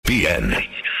ESPN.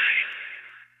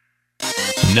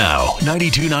 Now,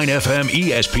 92.9 FM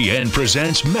ESPN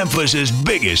presents Memphis'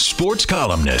 biggest sports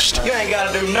columnist. You ain't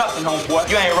got to do nothing, homeboy.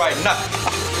 You ain't writing nothing.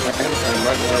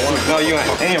 No, you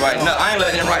ain't writing nothing. I ain't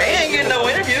letting him write. He ain't getting no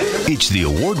interview. It's the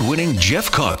award-winning Geoff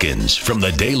Calkins from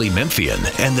the Daily Memphian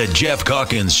and the Geoff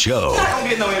Calkins Show. I don't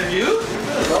get no interview.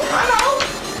 I know.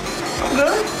 I'm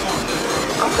good.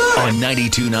 I'm good. On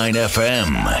 92.9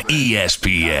 FM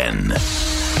ESPN.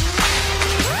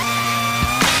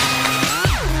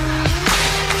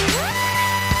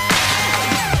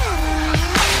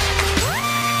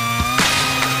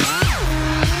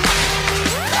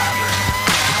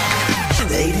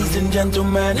 Ladies and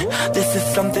gentlemen, this is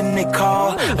something they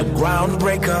call a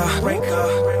groundbreaker.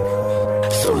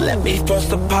 So let me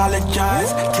first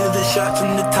apologize to the shirts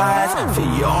and the ties for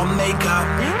your makeup.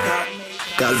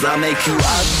 Cause I'll make you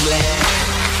ugly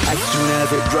as soon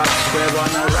as it drops. We're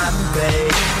on a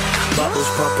rampage, bubbles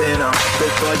popping up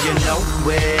before you know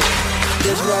it.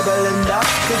 There's rubble enough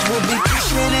cause we'll be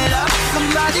pushing it up.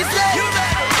 Somebody say you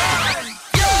better run,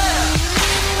 yeah.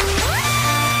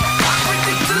 I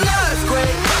predict an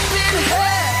earthquake up in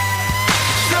here.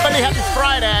 Everybody, happy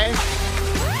Friday.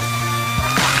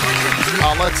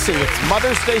 Let's see, it's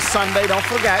Mother's Day Sunday. Don't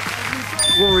forget,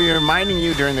 we'll be reminding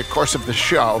you during the course of the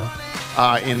show,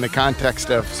 in the context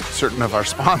of certain of our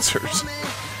sponsors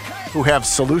who have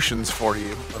solutions for you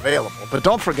available. But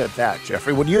don't forget that,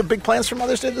 Jeffrey. Would you have big plans for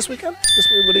Mother's Day this weekend?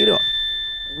 What are you doing?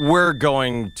 We're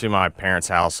going to my parents'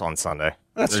 house on Sunday.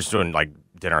 They're just doing, like,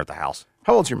 dinner at the house.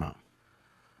 How old's your mom?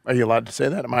 Are you allowed to say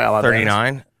that? Am I allowed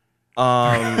 39.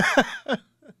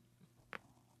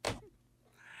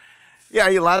 Yeah,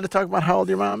 are you allowed to talk about how old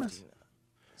your mom is?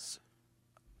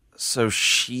 So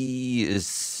she is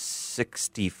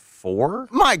 64?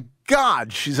 My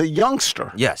God, she's a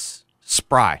youngster. Yes.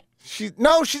 Spry. She's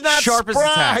not Sharp as a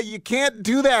spry. tack. You can't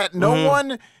do that. No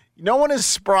one is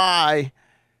spry.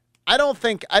 I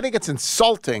think it's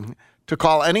insulting to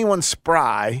call anyone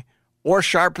spry or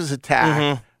sharp as a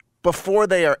tack before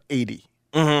they are 80.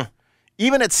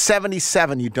 Even at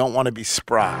 77, you don't want to be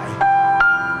spry.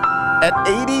 At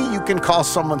 80, you can call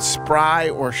someone spry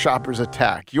or sharp as a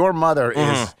tack. Your mother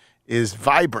is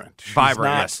vibrant. She's Vibrant,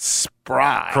 not yes.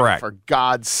 spry. Correct. For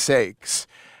God's sakes.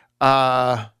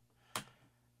 I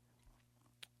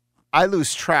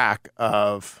lose track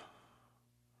of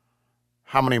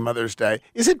how many Mother's Day.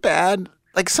 Is it bad?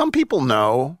 Like, some people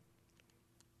know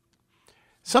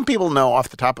off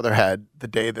the top of their head the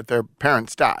day that their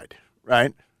parents died,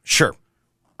 right? Sure.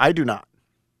 I do not.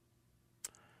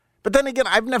 But then again,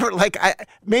 I've never,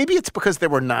 maybe it's because there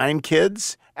were 9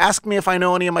 kids. Ask me if I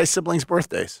know any of my siblings'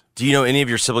 birthdays. Do you know any of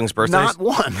your siblings' birthdays? Not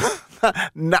one.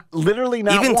 Literally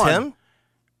not Even one. Tim?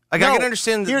 Like, I can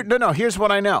understand. Here's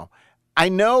what I know. I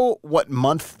know what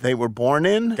month they were born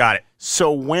in. Got it.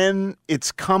 So when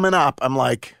it's coming up, I'm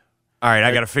like, all right,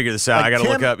 I got to figure this out. I got to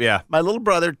look up, yeah. My little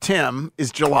brother, Tim,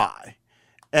 is July.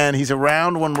 And he's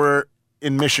around when we're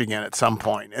in Michigan at some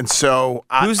point. And so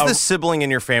who's the sibling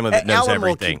in your family that knows Ellen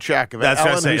everything? Will keep track of it. That's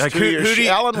Ellen, what I say. Like, when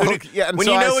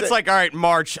so you know it's like, all right,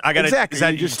 March, I got to exactly. Is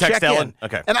that you just text check Ellen? in.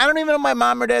 Okay. And I don't even know my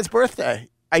mom or dad's birthday.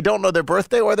 I don't know their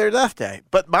birthday or their death day.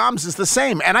 But mom's is the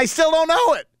same. And I still don't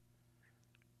know it.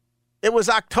 It was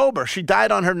October. She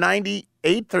died on her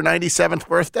 98th or 97th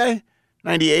birthday.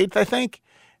 98th, I think.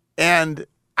 And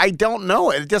I don't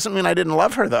know it. It doesn't mean I didn't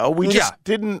love her, though. We just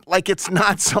didn't, it's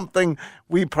not something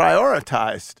we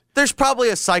prioritized. There's probably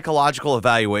a psychological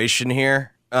evaluation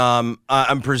here. I'm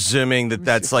presuming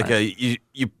that's like you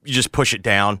just push it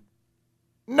down.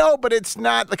 No, but it's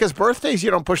not, because birthdays,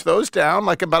 you don't push those down.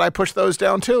 But I push those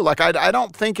down, too. I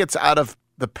don't think it's out of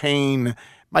the pain.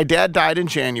 My dad died in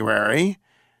January,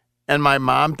 and my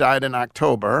mom died in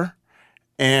October.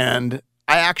 And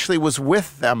I actually was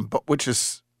with them,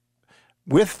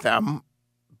 with them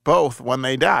both when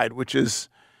they died, which is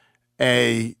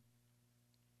a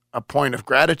point of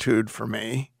gratitude for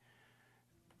me.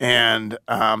 And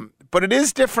but it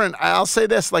is different. I'll say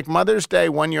this, Mother's Day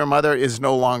when your mother is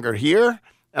no longer here,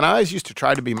 and I always used to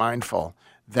try to be mindful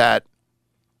that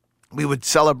we would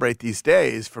celebrate these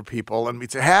days for people, and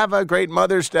we'd say, have a great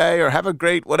Mother's Day or have a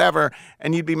great whatever,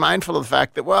 and you'd be mindful of the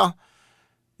fact that, well,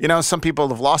 some people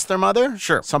have lost their mother.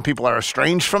 Sure. Some people are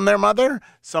estranged from their mother.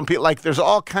 Some people, there's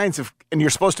all kinds of, and you're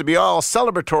supposed to be all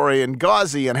celebratory and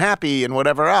gauzy and happy and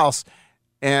whatever else.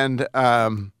 And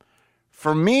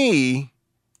for me,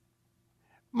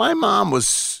 my mom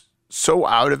was so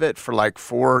out of it for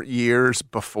 4 years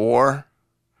before.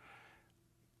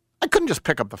 I couldn't just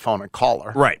pick up the phone and call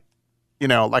her. Right.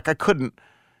 I couldn't.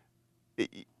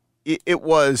 It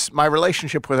was, my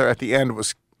relationship with her at the end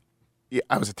was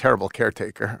I was a terrible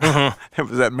caretaker. It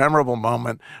was that memorable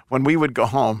moment when we would go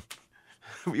home.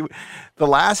 The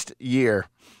last year,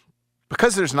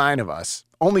 because there's 9 of us,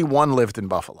 only one lived in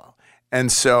Buffalo.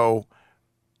 And so,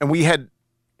 we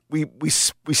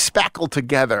spackled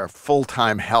together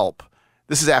full-time help.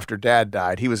 This is after Dad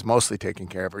died. He was mostly taking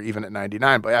care of her, even at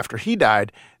 99. But after he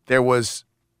died, there was,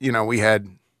 we had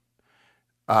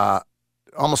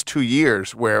almost 2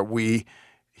 years where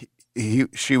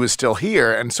she was still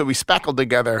here. And so we spackled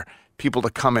together people to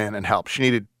come in and help. She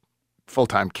needed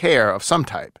full-time care of some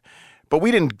type. But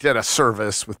we didn't get a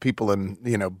service with people in,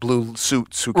 blue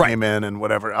suits who came in and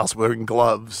whatever else, wearing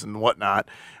gloves and whatnot.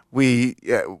 We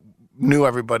knew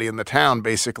everybody in the town,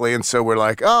 basically. And so we're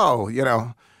like,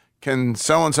 can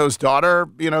so-and-so's daughter,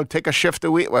 take a shift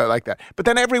a week? Well, like that. But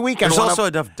then every weekend... There's also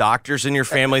enough doctors in your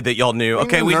family that y'all knew. We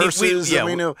knew nurses,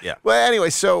 we knew. Yeah. Well, anyway,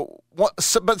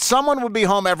 but someone would be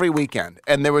home every weekend.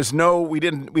 And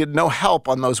we had no help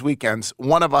on those weekends.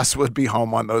 One of us would be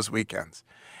home on those weekends.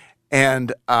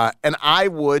 And I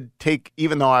would take,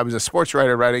 even though I was a sports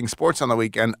writer writing sports on the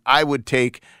weekend, I would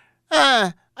take,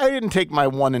 I didn't take my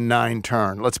 1 in 9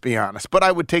 turn, let's be honest, but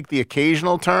I would take the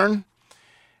occasional turn.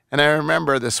 And I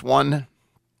remember this one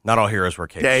Not all heroes wear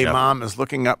capes. day, Geoff. Mom is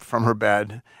looking up from her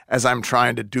bed as I'm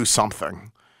trying to do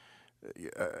something,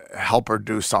 help her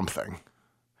do something.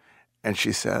 And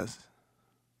she says,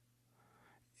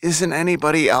 "Isn't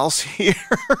anybody else here?"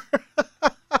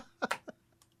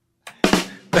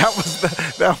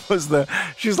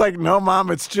 She's like, "No,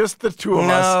 Mom, it's just the 2 of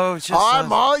us.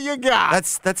 I'm all you got.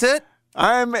 That's it?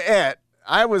 I'm it."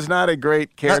 I was not a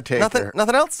great caretaker.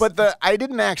 Nothing else? But I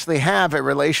didn't actually have a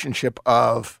relationship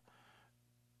of,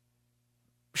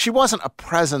 she wasn't a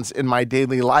presence in my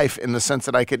daily life in the sense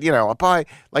that I could,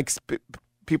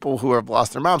 people who have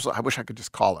lost their moms, I wish I could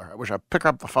just call her. I wish I'd pick her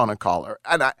up the phone and call her.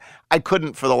 And I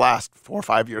couldn't for the last 4 or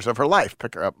 5 years of her life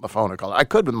pick her up the phone and call her. I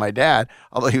could with my dad,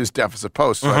 although he was deaf as a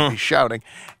post, so I'd be shouting.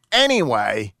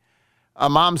 Anyway,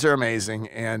 moms are amazing,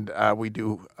 and we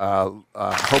do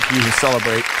hope you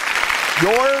celebrate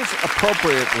yours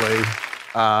appropriately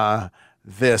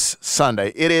this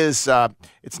Sunday. It is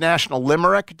it's National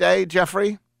Limerick Day,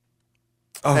 Jeffrey.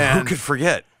 Oh, And who could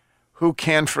forget? who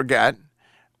can forget?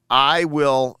 I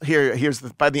will,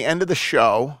 by the end of the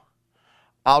show,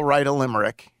 I'll write a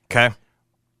limerick. Okay.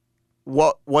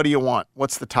 What do you want?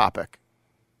 What's the topic?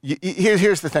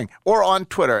 Here's the thing. Or on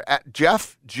Twitter, at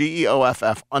Geoff, Geoff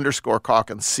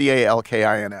 _Calkins,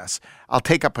 Calkins. I'll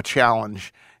take up a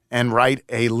challenge and write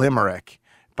a limerick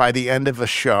by the end of the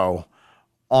show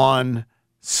on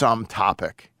some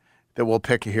topic that we'll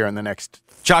pick here in the next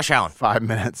Josh Allen. 5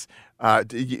 minutes.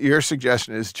 Your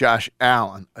suggestion is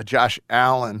a Josh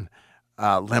Allen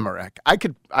limerick. I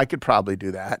could probably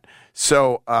do that.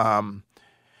 So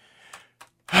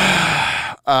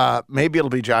maybe it'll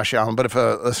be Josh Allen, but if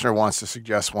a listener wants to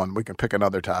suggest one, we can pick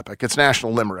another topic. It's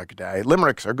National Limerick Day.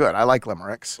 Limericks are good. I like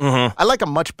limericks. Mm-hmm. I like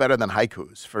them much better than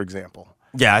haikus, for example.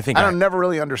 Yeah, I think I never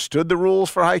really understood the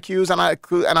rules for haikus, and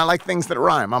I like things that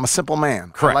rhyme. I'm a simple man.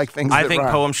 Correct. I like things that think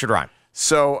rhyme. poems should rhyme.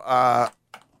 So,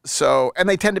 and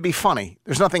they tend to be funny.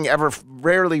 There's nothing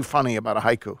rarely funny about a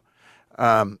haiku.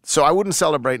 So I wouldn't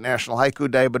celebrate National Haiku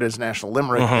Day, but it's National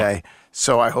Limerick Day.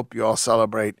 So I hope you all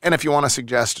celebrate. And if you want to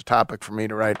suggest a topic for me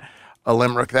to write a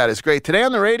limerick, that is great. Today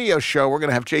on the radio show, we're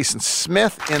going to have Jason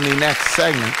Smith in the next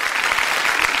segment.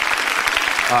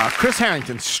 Chris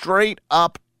Harrington straight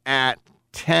up at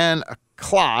 10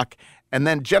 o'clock. And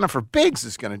then Jennifer Biggs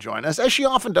is going to join us, as she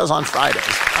often does on Fridays.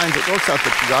 It works out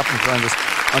that she often joins us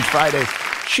on Fridays.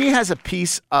 She has a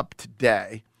piece up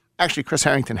today. Actually, Chris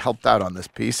Harrington helped out on this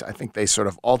piece. I think they sort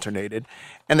of alternated.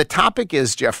 And the topic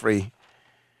is, Jeffrey,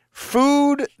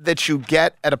 food that you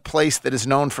get at a place that is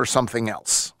known for something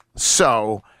else.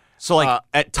 So like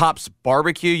at Top's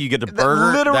Barbecue, you get a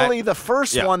burger. Literally the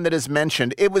first one that is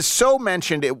mentioned. It was so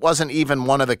mentioned, it wasn't even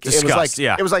one of the... Discussed,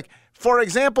 It was like, for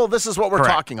example, this is what we're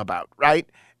talking about, right?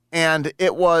 And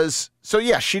it was... So,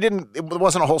 yeah, it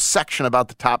wasn't a whole section about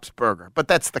the Top's Burger. But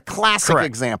that's the classic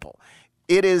example.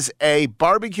 It is a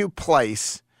barbecue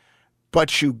place,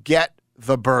 but you get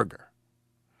the burger.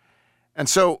 And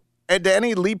so,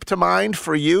 any leap to mind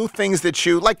for you, things that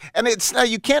you like? And it's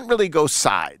you can't really go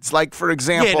sides. Like, for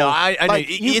example, I know.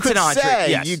 You It's could an entree,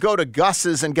 say yes. you go to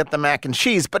Gus's and get the mac and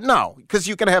cheese, but no, because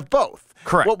you can have both.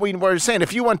 Correct. What we were saying,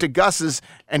 if you went to Gus's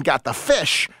and got the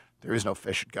fish, there is no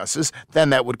fish at Gus's,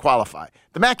 then that would qualify.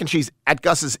 The mac and cheese at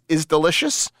Gus's is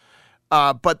delicious,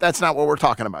 but that's not what we're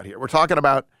talking about here. We're talking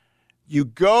about you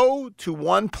go to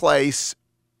one place,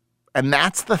 and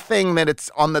that's the thing that that's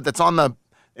on the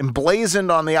emblazoned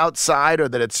on the outside, or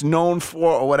that it's known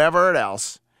for, or whatever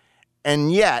else,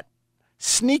 and yet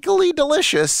Sneakily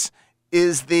delicious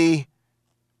is the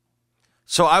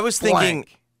So I was thinking.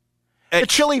 blank. The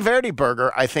Chili Verde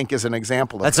burger, I think, is an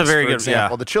example of That's this, a very for good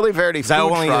example. Yeah. The Chili Verde food I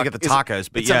only truck look at the is- tacos,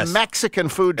 but it's yes. a Mexican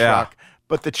food Yeah. truck,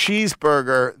 but the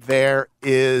cheeseburger there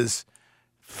is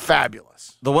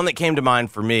fabulous. The one that came to mind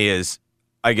for me is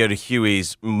I go to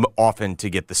Huey's often to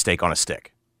get the steak on a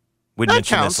stick. We That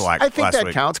mentioned counts. this last I think that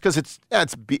week. counts because I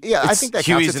think that Huey's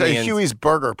counts. It's in the a end. Huey's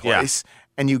burger place,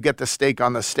 and you get the steak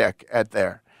on the stick at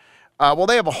there. Well,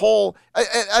 they have a whole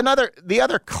another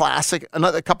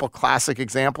couple classic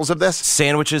examples of this.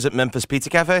 Sandwiches at Memphis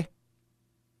Pizza Cafe?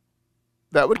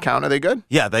 That would count. Are they good?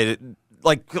 Yeah, they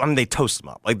toast them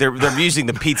up. Like they're using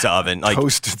the pizza oven. Like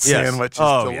Toasted yes. sandwich is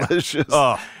Yeah. delicious.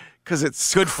 Oh. Because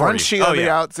it's Good for you. crunchy on the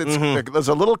Yeah. outside. There's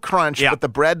a little crunch, Yeah. but the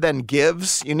bread then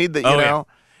gives. You need the, Yeah.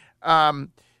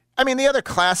 I mean, the other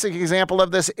classic example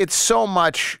of this, it's so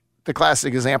much the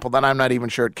classic example that I'm not even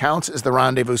sure it counts, is the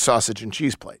Rendezvous sausage and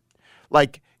cheese plate.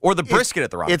 Or the brisket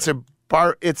at the Rendezvous.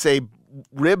 It's a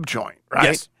rib joint, right?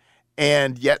 Yes.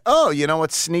 And yet,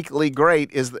 what's sneakily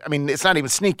great is, it's not even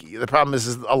sneaky. The problem is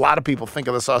a lot of people think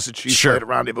of the sausage cheese Sure. plate at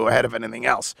Rendezvous ahead of anything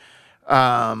else.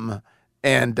 But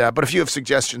if you have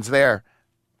suggestions there,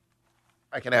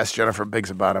 I can ask Jennifer Biggs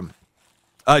about them.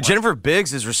 Jennifer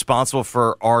Biggs is responsible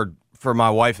for my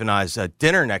wife and I's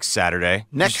dinner next Saturday.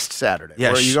 Next Saturday. Yeah,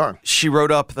 Where are you going? She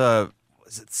wrote up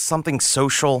is it something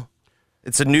social?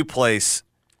 It's a new place.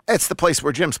 It's the place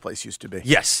where Jim's place used to be.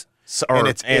 Yes. And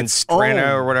it's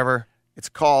Strano or whatever. It's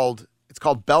called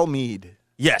Bellmead.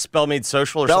 Yes, Bellmead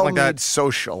Social or something like Bellmead that.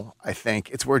 Social, I think.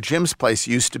 It's where Jim's place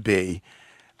used to be.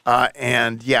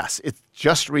 And yes, it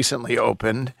just recently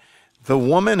opened. The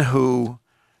woman who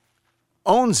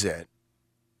owns it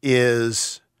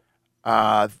is,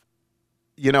 Holiday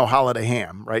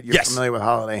Ham, right? You're Yes. familiar with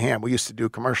Holiday Ham. We used to do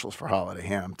commercials for Holiday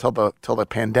Ham till the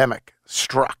pandemic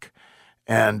struck,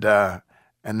 and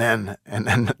then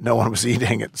no one was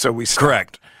eating it, so we stopped.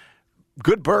 Correct.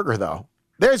 Good burger though.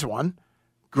 There's one.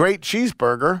 Great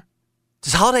cheeseburger.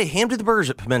 Does Holiday Ham do the burgers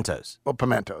at Pimento's? Well,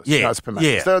 Pimentos. Yeah, No, it's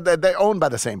Pimentos. yeah. They're owned by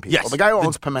the same people. Yes. The guy who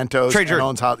owns Pimentos Trader. and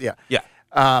owns Yeah.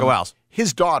 Go Owls.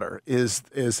 his daughter is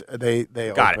they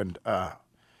Got it. opened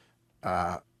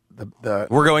the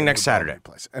We're going the next Saturday.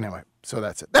 place. Anyway, so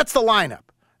that's it. That's the lineup.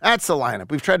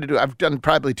 I've done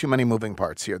probably too many moving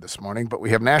parts here this morning, but we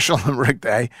have National Limerick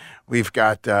Day. We've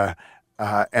got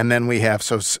and then we have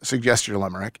suggest your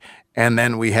limerick, and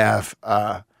then we have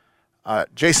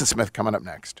Jason Smith coming up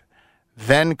next.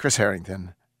 Then Chris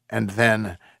Harrington, and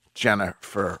then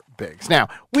Jennifer Biggs. Now,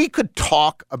 we could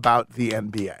talk about the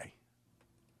NBA.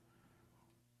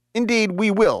 Indeed,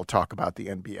 we will talk about the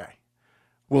NBA.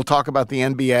 We'll talk about the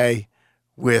NBA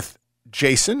with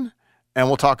Jason, and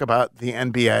we'll talk about the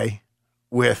NBA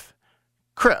with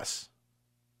Chris.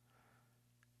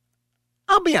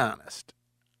 I'll be honest.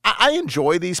 I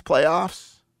enjoy these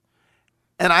playoffs,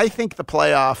 and I think the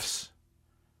playoffs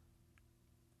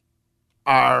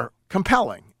are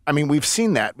compelling. I mean, we've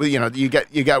seen that.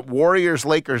 You got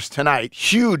Warriors-Lakers tonight.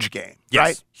 Huge game, Yes.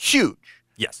 right? Huge.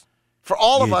 Yes. For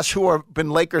all of us who have been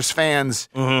Lakers fans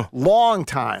long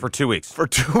time. For 2 weeks. For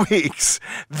 2 weeks.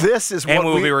 This is what And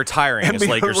we will be retiring and as be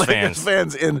Lakers fans.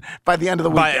 by the end of the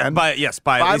weekend. By By at least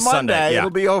Monday, Sunday. Yeah. it'll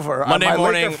be over. Monday My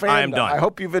morning, Laker I am fandom. done. I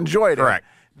hope you've enjoyed it. Correct.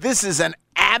 This is an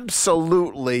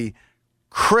absolutely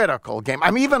critical game.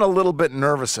 I'm even a little bit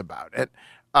nervous about it.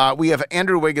 We have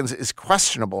Andrew Wiggins is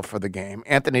questionable for the game.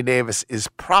 Anthony Davis is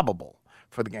probable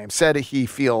for the game. Said he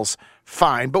feels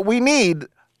fine. But we need,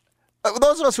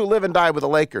 those of us who live and die with the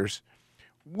Lakers,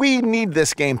 we need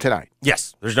this game tonight.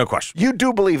 Yes, there's no question. You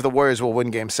do believe the Warriors will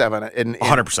win Game 7 in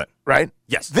 100%. right?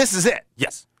 Yes. This is it.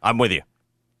 Yes, I'm with you.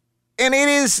 And it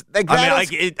is like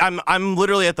that is- I'm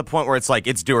literally at the point where it's like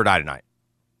it's do or die tonight.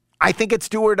 I think it's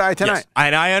do or die tonight. Yes.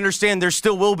 And I understand there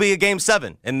still will be a Game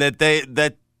 7, and that they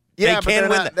but can they're win.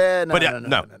 not- that.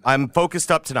 no. I'm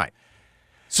focused up tonight.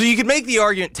 So you could make the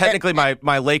argument. Technically,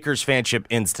 my Lakers fanship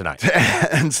ends tonight.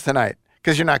 Ends tonight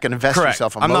because you're not going to invest Correct.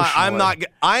 yourself I emotionally.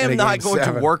 I am in a not Game going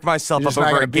 7. to work myself You're up just not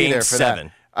over gonna a be Game there for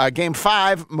 7. that. Game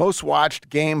 5, most watched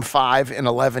Game 5 in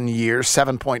 11 years,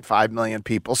 7.5 million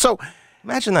people. So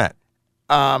Imagine that.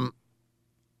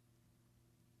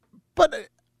 but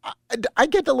I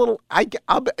get a little. I get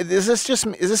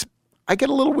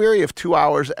a little weary of 2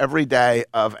 hours every day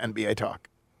of NBA talk.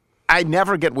 I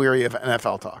never get weary of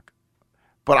NFL talk,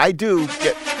 but I do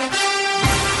get.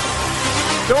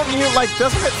 Don't you like?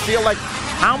 Doesn't it feel like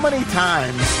how many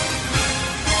times?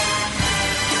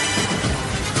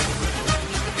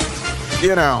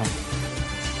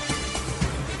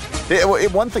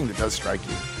 One thing that does strike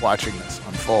you watching this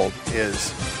unfold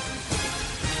is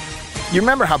You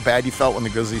remember how bad you felt when the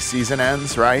Grizzlies season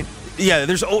ends, right? Yeah,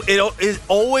 there's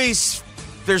always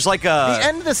like a... The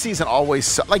end of the season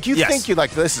always... Like, you think you're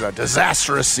like, this is a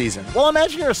disastrous season. Well,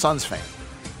 imagine you're a Suns fan,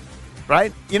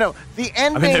 right? You know, the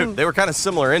ending... I mean, they were kind of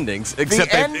similar endings,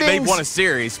 except they won a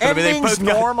series. But endings they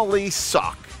both normally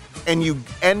suck, and you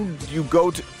go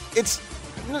to... It's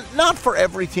not for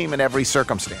every team in every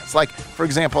circumstance. Like, for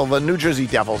example, the New Jersey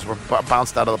Devils were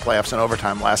bounced out of the playoffs in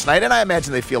overtime last night, and I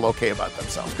imagine they feel okay about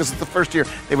themselves because it's the first year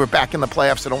they were back in the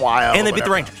playoffs in a while. And they beat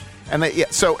the Rangers. And they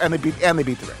beat the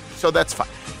Rangers. So that's fine.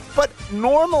 But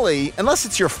normally, unless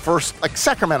it's your first, like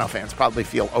Sacramento fans probably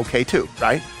feel okay too,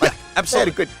 right? Like, yeah,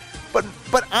 absolutely. They had a good,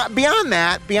 but beyond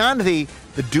that, beyond the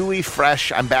dewy,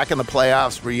 fresh, I'm back in the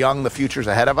playoffs, we're young, the future's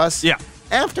ahead of us. Yeah.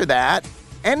 After that,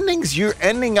 endings, you're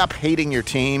ending up hating your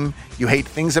team. You hate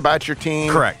things about your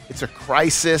team. Correct. It's a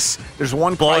crisis. There's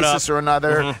one blow crisis or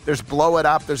another. Mm-hmm. There's blow it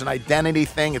up. There's an identity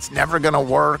thing. It's never going to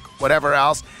work, whatever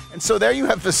else. And so there you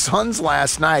have the Suns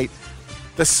last night.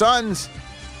 The Suns,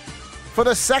 for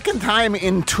the second time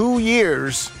in 2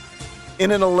 years in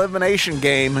an elimination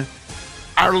game,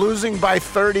 are losing by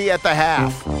 30 at the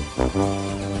half.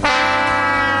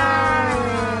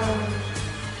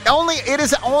 It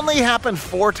has only happened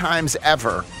 4 times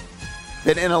ever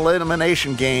that in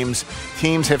elimination games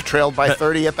teams have trailed by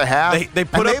 30 at the half. They've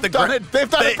done it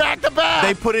back to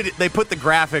back. They put the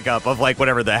graphic up of like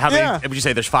whatever how many would you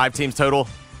say there's 5 teams total?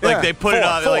 Like they put it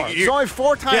up. Four. Like, it's only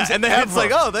 4 times. Yeah, and then ever. it's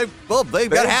like they've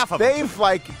got half of them. They've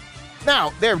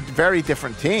now they're very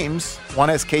different teams. One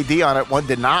has KD on it, one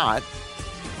did not.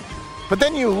 But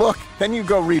then you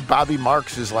go read Bobby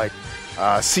Marks's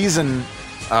season.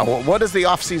 What does the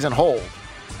offseason hold?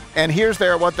 And here's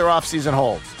what their offseason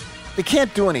holds. They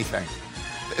can't do anything.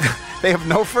 They have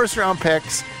no first-round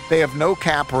picks. They have no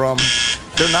cap room.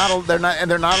 They're not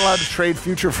allowed to trade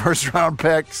future first-round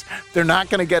picks. They're not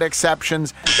going to get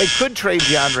exceptions. They could trade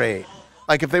DeAndre Ayton.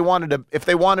 Like if they wanted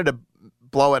to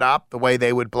blow it up, the way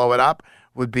they would blow it up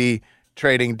would be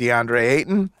trading DeAndre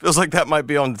Ayton. Feels like that might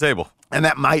be on the table. And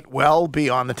that might well be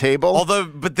on the table.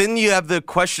 But then you have the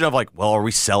question of are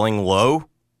we selling low?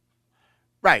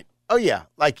 Right. Oh, yeah.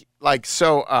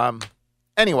 So,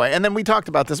 anyway, and then we talked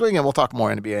about this. Again, we'll talk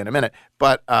more NBA in a minute.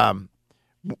 But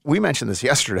we mentioned this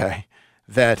yesterday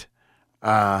that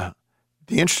the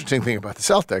interesting thing about the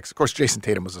Celtics, of course, Jason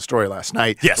Tatum was a story last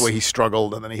night. Yes. The way he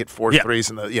struggled, and then he hit 4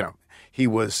 threes, and he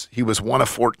was 1 of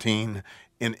 14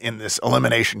 in this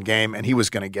elimination game, and he was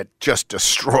going to get just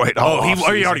destroyed. He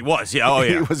already was. Yeah. Oh,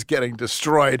 yeah. He was getting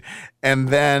destroyed, and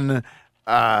then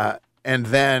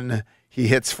he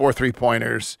hits 4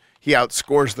 3-pointers. He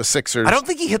outscores the Sixers. I don't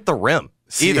think he hit the rim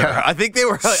either. Yeah. I think they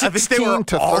were 16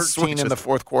 to 13 switches in the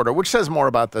fourth quarter, which says more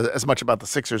about as much about the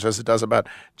Sixers as it does about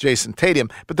Jason Tatum.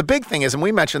 But the big thing is, and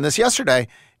we mentioned this yesterday,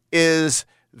 is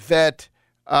that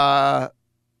the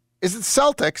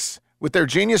Celtics with their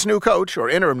genius new coach or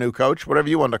interim new coach, whatever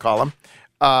you want to call him.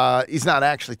 He's not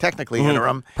actually technically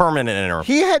interim. Permanent interim.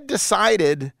 He had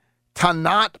decided to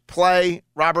not play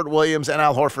Robert Williams and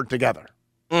Al Horford together.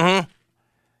 Mm-hmm.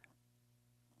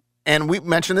 And we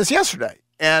mentioned this yesterday,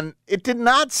 and it did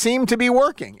not seem to be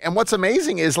working. And what's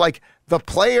amazing is, the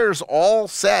players all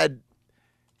said,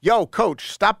 yo,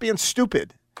 coach, stop being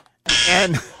stupid.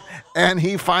 And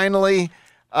he finally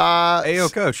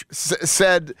coach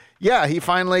said, yeah, he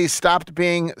finally stopped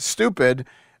being stupid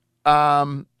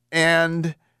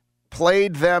and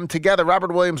played them together.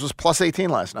 Robert Williams was plus 18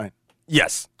 last night.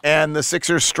 Yes. And the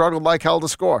Sixers struggled like hell to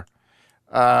score.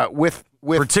 With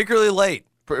particularly late.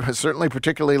 Certainly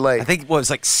particularly late. I think it was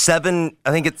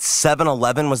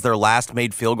 7-11 was their last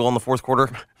made field goal in the fourth quarter.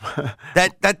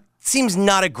 That seems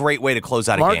not a great way to close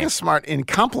out a game. Marcus Smart, in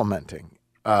complimenting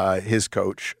his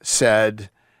coach, said,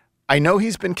 I know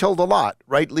he's been killed a lot,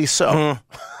 rightly so.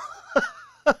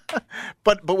 Mm-hmm.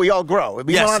 but we all grow.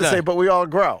 We don't want to say, but we all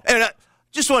grow. And I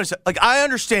just want to say, I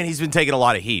understand he's been taking a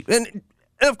lot of heat. And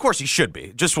of course he should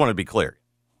be. Just want to be clear.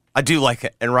 I do like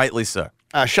it, and rightly so.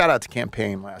 Shout out to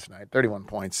Campaign last night. 31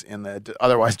 points in the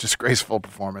otherwise disgraceful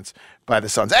performance by the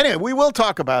Suns. Anyway, we will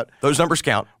talk about... Those numbers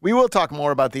count. We will talk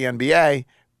more about the NBA,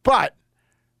 but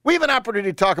we have an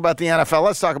opportunity to talk about the NFL.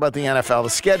 Let's talk about the NFL. The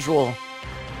schedule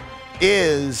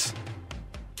is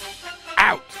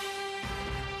out.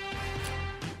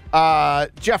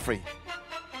 Jeffrey,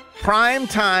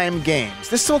 primetime games.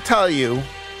 This will tell you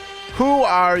who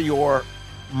are your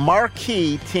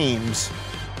marquee teams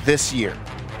this year.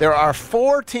 There are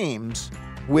 4 teams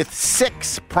with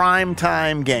 6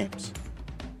 primetime games.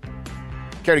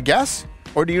 Care to guess,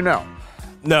 or do you know?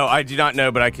 No, I do not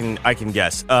know, but I can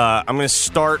guess. I'm going to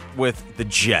start with the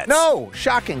Jets. No,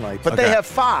 shockingly, but they have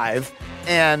 5,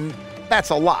 and that's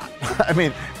a lot. I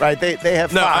mean, right? They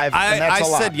have 5, and that's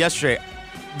a lot. I said yesterday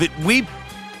that we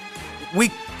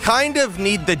kind of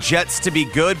need the Jets to be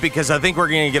good because I think we're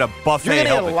going to get a buffet. You're going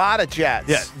to helping. get a lot of Jets.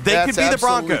 Yeah, they could be the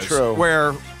Broncos, true.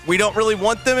 where we don't really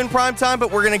want them in prime time,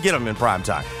 but we're going to get them in prime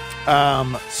time.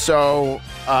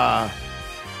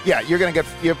 Yeah, you're going to get.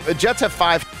 The Jets have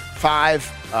five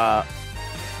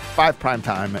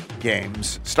primetime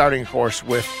games, starting, of course,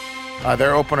 with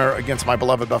their opener against my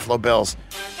beloved Buffalo Bills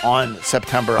on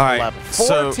September 11th.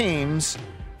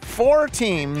 Four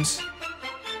teams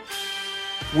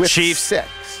with Chiefs. 6.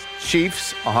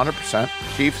 Chiefs, 100%.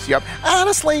 Chiefs, yep.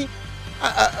 Honestly,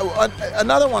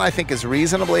 another one I think is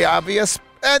reasonably obvious.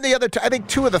 And the other two, I think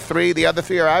 2 of the 3, the other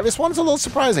 3 are obvious. One's a little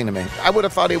surprising to me. I would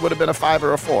have thought he would have been a 5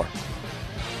 or a 4.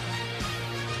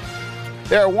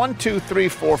 There are 1, 2, 3,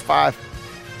 4, 5,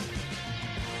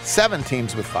 7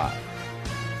 teams with 5,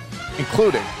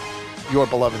 including your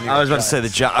beloved New York I was about Giants.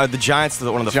 to say the Giants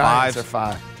are one of the Giants 5.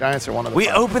 are 5. Giants are one of the 5. We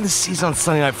opened the season on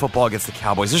Sunday Night Football against the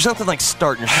Cowboys. There's nothing like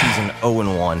starting your season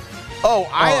 0-1.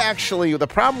 I actually, the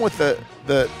problem with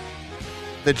the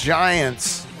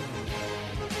Giants.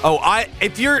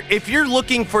 If you're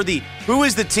looking for who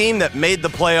is the team that made the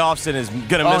playoffs and is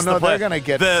going to miss the playoffs? They're going to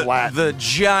get flat. The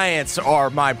Giants are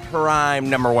my prime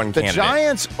number 1 candidate. The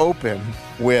Giants open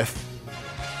with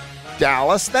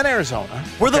Dallas, then Arizona.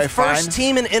 We're the first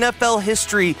team in NFL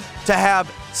history to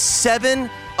have 7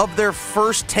 of their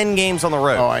first 10 games on the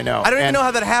road. Oh, I know. I don't even know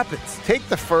how that happens. Take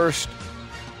the first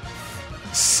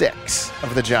 6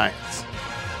 of the Giants.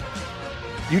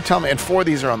 You tell me, and 4 of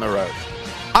these are on the road.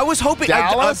 I was hoping.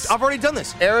 Dallas, I've already done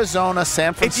this. Arizona,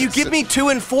 San Francisco. If you give me 2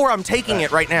 and 4, I'm taking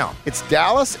it right now. It's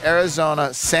Dallas,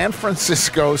 Arizona, San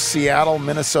Francisco, Seattle,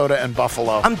 Minnesota, and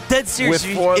Buffalo. I'm dead serious.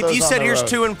 If you said here's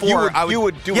 2 and 4, you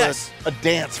would do a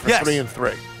dance for 3 and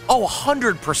 3. Oh,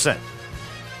 100%.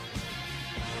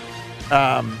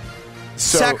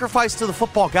 Sacrifice to the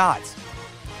football gods.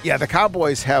 Yeah, the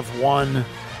Cowboys have won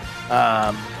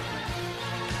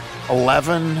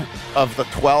 11 of the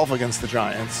 12 against the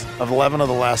Giants, of 11 of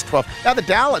the last 12. Now, the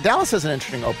Dallas has an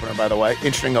interesting opener, by the way.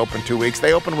 Interesting open 2 weeks.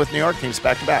 They open with New York teams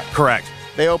back-to-back. Correct.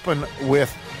 They open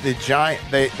with the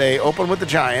They open with the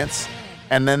Giants,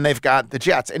 and then they've got the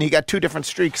Jets. And you got 2 different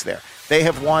streaks there.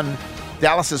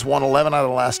 Dallas has won 11 out of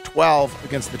the last 12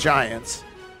 against the Giants.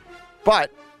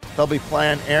 But they'll be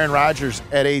playing Aaron Rodgers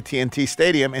at AT&T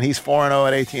Stadium, and he's 4-0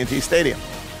 at AT&T Stadium.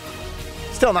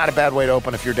 Still not a bad way to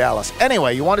open if you're Dallas.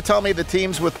 Anyway, you want to tell me the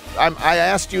teams with I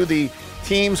asked you the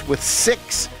teams with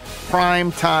 6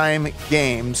 primetime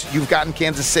games. You've gotten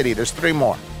Kansas City. There's 3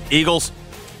 more. Eagles?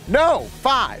 No,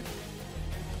 5.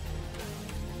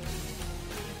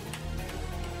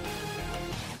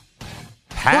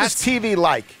 Who does TV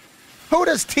like? Who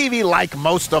does TV like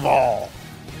most of all?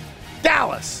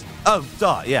 Dallas. Oh,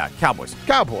 duh, yeah, Cowboys.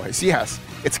 Cowboys, yes.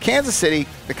 It's Kansas City,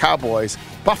 the Cowboys,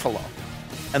 Buffalo,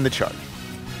 and the Chargers.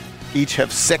 Each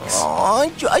have 6. Oh,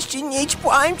 Justin, it's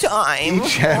prime time.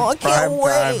 Each have I can't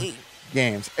primetime wait.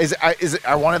 games.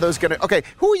 Are one of those going to... Okay,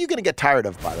 who are you going to get tired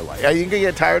of, by the way? Are you going to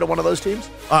get tired of one of those teams?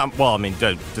 Well, I mean,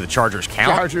 do the Chargers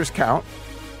count? Chargers count.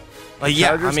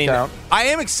 Chargers count. I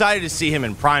am excited to see him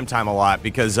in primetime a lot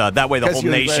because that way the whole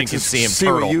nation can see him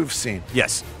turtle. What you've seen.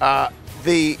 Yes.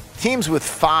 The teams with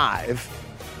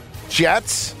 5,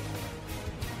 Jets,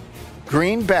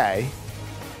 Green Bay,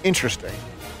 interesting.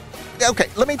 Okay,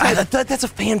 let me tell you. That's a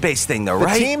fan base thing, though, The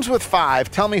right? teams with 5,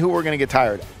 tell me who we're going to get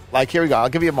tired of. Like, here we go. I'll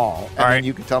give you them all. And then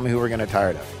you can tell me who we're going to get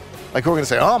tired of. Like, who we're going to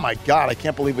say, oh, my God, I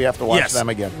can't believe we have to watch them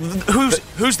again.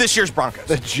 Who's this year's Broncos?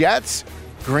 The Jets,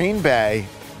 Green Bay,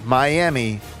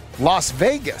 Miami, Las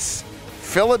Vegas,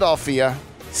 Philadelphia,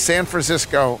 San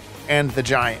Francisco, and the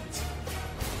Giants.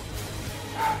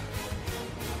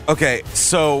 Okay,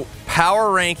 so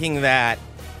power ranking that,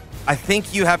 I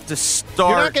think you have to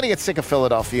start. You're not going to get sick of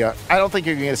Philadelphia. I don't think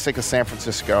you're going to get sick of San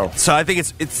Francisco. So I think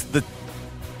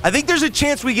I think there's a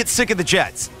chance we get sick of the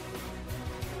Jets.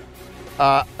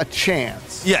 A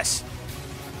chance. Yes.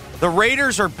 The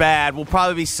Raiders are bad. We'll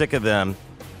probably be sick of them.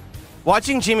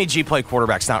 Watching Jimmy G play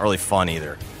quarterback's not really fun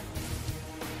either.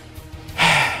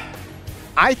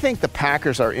 I think the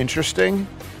Packers are interesting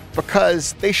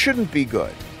because they shouldn't be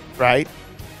good, right?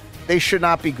 They should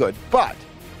not be good. But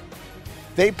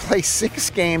they play 6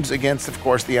 games against, of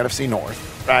course, the NFC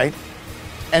North, right?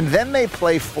 And then they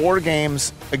play 4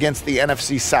 games against the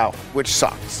NFC South, which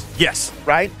sucks. Yes.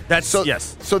 Right?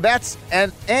 Yes. So that's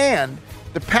and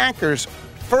the Packers'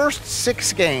 first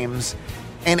 6 games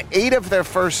and 8 of their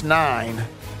first 9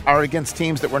 are against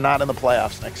teams that were not in the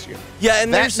playoffs next year. Yeah,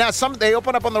 and now they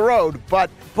open up on the road, but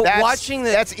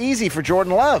that's easy for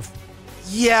Jordan Love.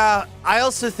 Yeah, I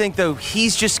also think, though,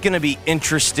 he's just going to be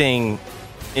interesting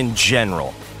in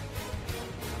general.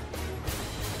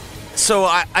 So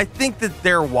I think that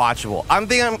they're watchable. I'm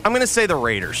going to say the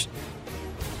Raiders.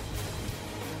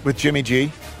 With Jimmy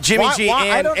G? Jimmy G why,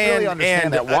 and I don't really understand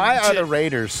and, that. Why are the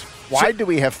Raiders? Why do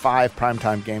we have 5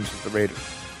 primetime games with the Raiders?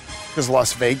 Because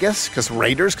Las Vegas? Because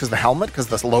Raiders? Because the helmet? Because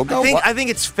the logo? I think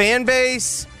it's fan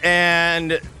base,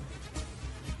 and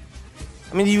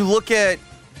I mean, you look at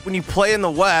when you play in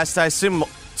the West, I assume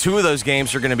 2 of those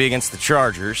games are going to be against the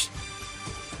Chargers.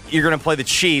 You're going to play the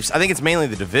Chiefs. I think it's mainly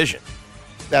the division.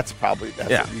 That's probably,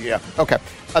 yeah. Okay.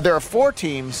 There are 4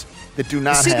 teams that do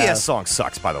not the CBS have. song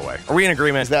sucks, by the way. Are we in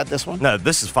agreement? Is that this one? No,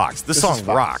 this is Fox. This song is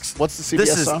Fox. rocks. What's the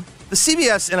CBS song? The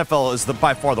CBS NFL is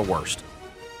by far the worst.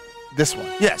 This one?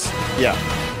 Yes. Yeah.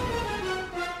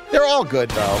 They're all good,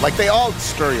 though. Like, they all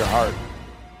stir your heart.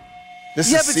 This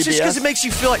is but CBS? just because it makes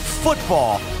you feel like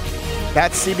football.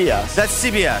 That's CBS. That's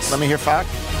CBS. Let me hear Fox.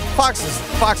 Fox is the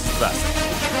best.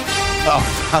 Oh,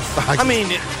 Fox. I mean,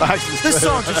 Fox is this good.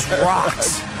 song just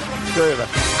rocks. Good.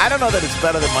 I don't know that it's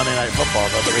better than Monday Night Football,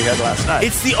 though, that we had last night.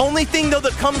 It's the only thing, though,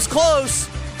 that comes close.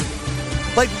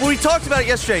 Like, we talked about it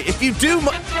yesterday. If you do,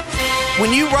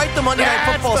 when you write the Monday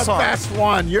Night Football song. That's the best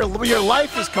one. Your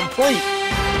life is complete.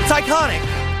 It's iconic.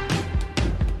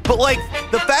 But, like,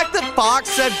 the fact that Fox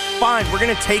said, fine, we're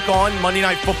going to take on Monday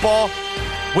Night Football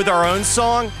with our own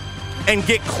song and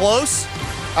get close,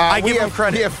 I give them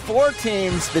credit. We have 4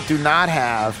 teams that do not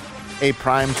have a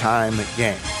primetime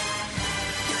game.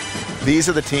 These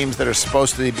are the teams that are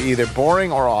supposed to be either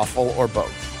boring or awful or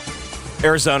both.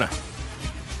 Arizona.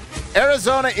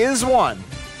 Arizona is 1.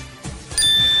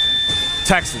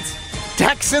 Texans.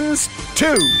 Texans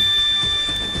 2.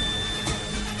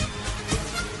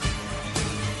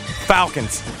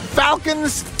 Falcons.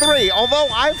 Falcons 3. Although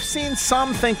I've seen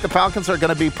some think the Falcons are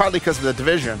going to be, partly because of the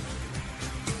division,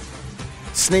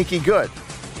 sneaky good.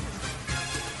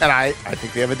 And I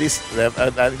think they have they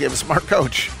have a smart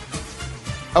coach.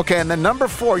 Okay, and then number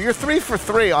 4, you're 3 for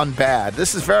 3 on bad.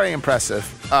 This is very impressive.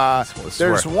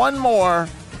 There's one more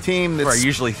team that's where I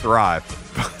usually thrive.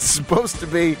 supposed to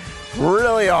be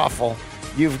really awful.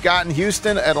 You've gotten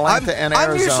Houston, Atlanta, and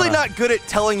Arizona. I'm usually not good at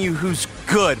telling you who's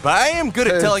good, but I am good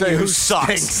at telling you who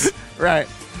sucks. Stinks. Right.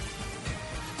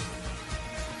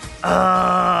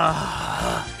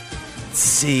 Let's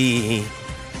see.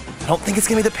 I don't think it's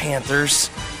going to be the Panthers.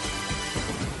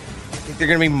 I think they're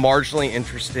going to be marginally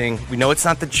interesting. We know it's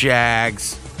not the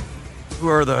Jags. Who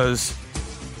are those?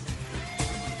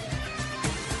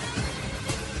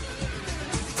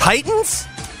 Titans?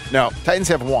 No, Titans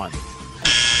have 1.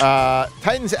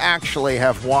 Titans actually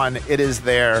have 1. It is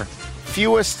their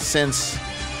fewest since...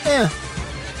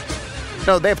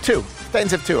 No, they have 2.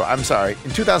 Titans have 2. I'm sorry.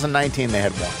 In 2019, they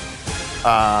had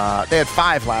 1. They had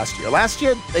 5 last year. Last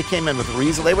year, they came in with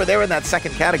reason. They were in that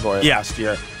second category last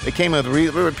year. They came in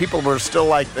with people were still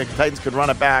like the Titans could run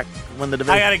it back, win the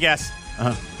division. I got to guess.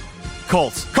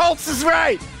 Colts. Colts is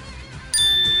right.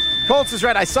 Colts is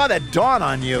right. I saw that dawn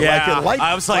on you. Yeah, like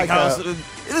I was like,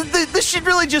 this should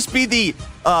really just be the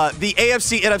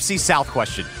AFC NFC South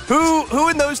question. Who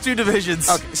in those 2 divisions?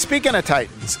 Okay, speaking of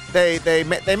Titans, they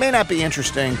may not be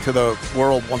interesting to the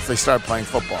world once they start playing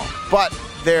football, but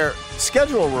their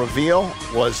schedule reveal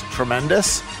was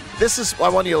tremendous. I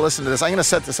want you to listen to this. I'm going to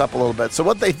set this up a little bit. So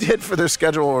what they did for their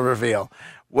schedule reveal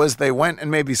was they went,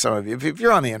 and maybe some of you, if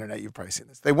you're on the internet, you've probably seen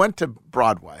this. They went to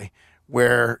Broadway,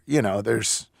 where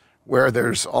there's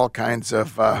all kinds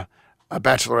of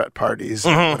bachelorette parties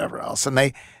and whatever else, and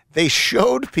they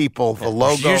showed people the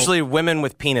logo. Usually women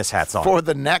with penis hats on. For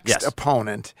the next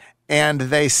opponent, and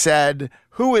they said,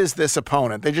 "Who is this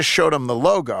opponent?" They just showed them the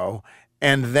logo,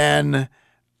 and then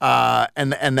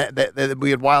we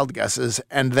had wild guesses,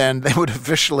 and then they would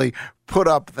officially put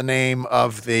up the name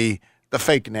of the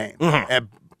fake name,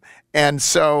 and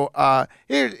so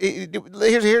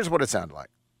here's what it sounded like.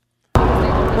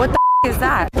 What the is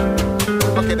that?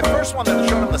 Okay, the first one that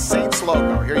showed them the Saints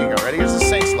logo. Here you go. Ready? Here's the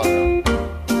Saints logo.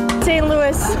 St.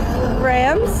 Louis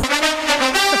Rams.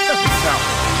 No.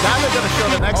 Now they're going to show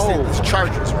the next thing. It's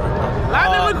Chargers.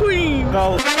 Lightning McQueen.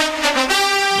 No.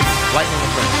 Lightning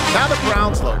McQueen. Now the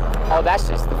Browns logo. Oh, that's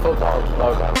just the football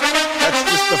logo. That's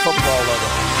just the football logo.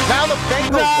 Now the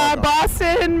Bengals logo.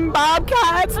 Boston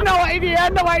Bobcats. No idea. Now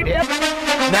the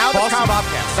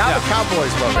Bobcats. Now the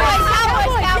Cowboys logo.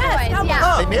 Cowboys,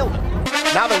 yeah. They nailed it.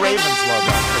 Now the Ravens logo.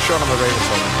 They're showing them the Ravens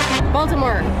logo.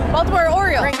 Baltimore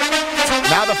Orioles.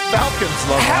 Now the Falcons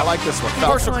logo. I like this one.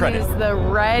 Partial credit. Is the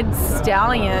Red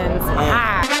Stallions.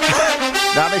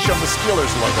 Now they show them the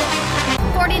Steelers logo.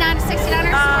 49ers,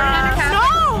 69ers, 49er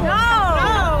Cowboys.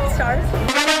 No. Stars.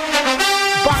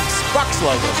 Bucks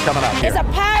logos coming up here. It's a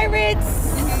Pirates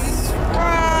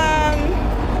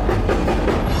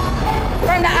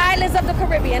from the islands of the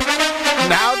Caribbean.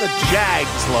 Now the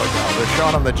Jags logo. They're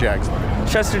showing them the Jags logo.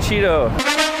 Chester Cheeto.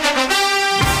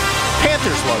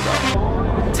 Panthers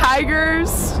logo.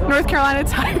 Tigers, North Carolina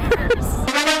Tigers.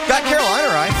 Got Carolina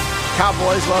right.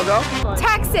 Cowboys logo.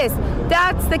 Texas.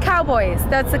 That's the Cowboys.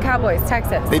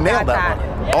 Texas. They nailed that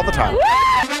one all the time.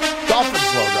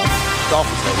 Dolphins logo.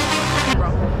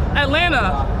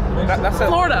 Atlanta. That's it.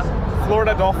 Florida.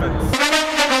 Florida Dolphins.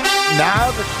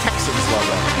 Now the Texans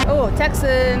logo. Oh,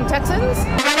 Texans.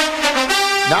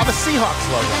 Now the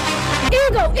Seahawks logo.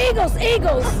 Eagles.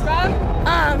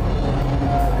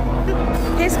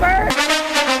 Pittsburgh.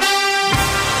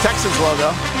 Texans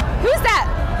logo. Who's that?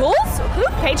 Bulls? Who?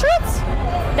 Patriots?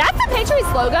 That's the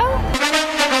Patriots logo.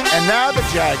 And now the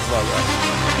Jags logo.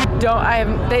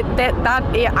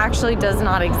 That actually does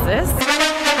not exist.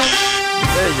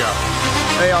 There you go.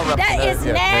 They all That is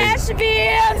Nashville,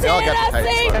 They all got the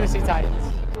Titans. Tennessee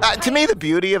Titans. To me, the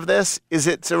beauty of this is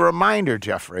it's a reminder,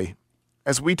 Jeffrey,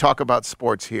 as we talk about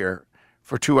sports here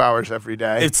for 2 hours every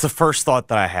day. It's the first thought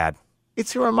that I had.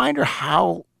 It's a reminder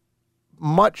how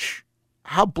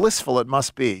blissful it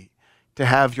must be to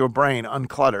have your brain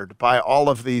uncluttered by all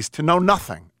of these, to know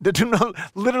nothing,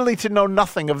 literally to know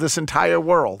nothing of this entire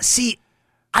world. See,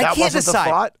 I that can't wasn't decide. The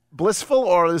thought? Blissful,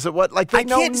 or is it what? Like they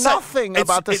know can't decide. nothing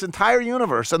about this entire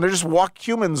universe, and they're just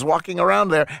humans walking around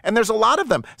there. And there's a lot of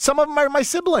them. Some of them are my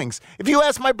siblings. If you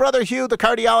ask my brother Hugh, the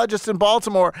cardiologist in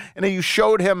Baltimore, and you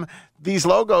showed him these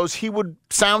logos, he would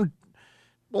sound,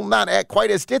 well, not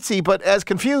quite as ditzy, but as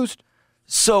confused.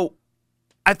 So,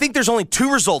 I think there's only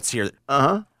two results here.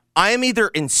 Uh-huh. I am either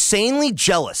insanely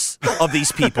jealous of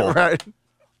these people, Right.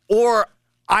 or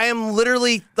I am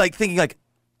literally like thinking like,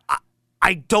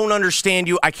 I don't understand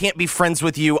you. I can't be friends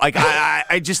with you. Like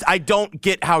I don't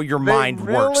get how your mind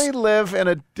works. They really live in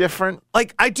a different.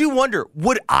 Like I do wonder,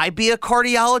 would I be a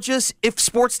cardiologist if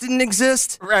sports didn't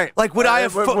exist? Right. Like would I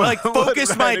have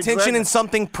focused my right, attention exactly. in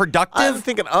something productive? I'm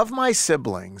thinking of my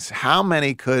siblings, how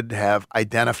many could have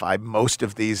identified most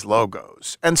of these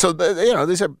logos? And so they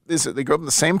grew up in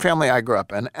the same family I grew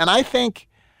up in, and I think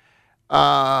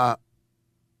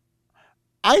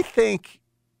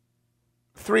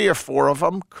 3 or 4 of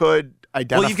them could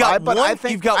identify. Well, you've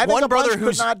got one brother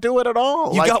who's could not do it at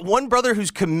all. You've got one brother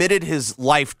who's committed his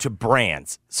life to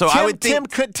brands. So I would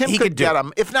think Tim he could do get it.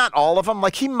 them, if not all of them.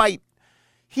 Like he might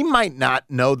not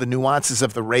know the nuances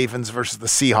of the Ravens versus the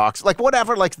Seahawks, like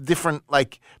whatever, like different,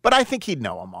 like. But I think he'd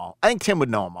know them all. I think Tim would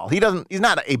know them all. He's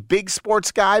not a big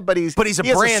sports guy, but he's a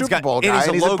brands Super Bowl guy,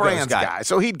 and he's a logos brands guy.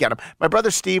 So he'd get them. My brother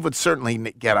Steve would certainly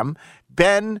get them.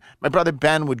 My brother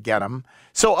Ben would get them.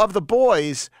 So of the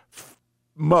boys.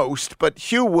 Most, but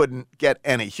Hugh wouldn't get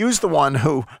any. Hugh's the one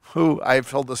who I've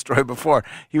told the story before.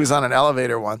 He was on an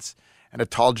elevator once, and a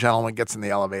tall gentleman gets in the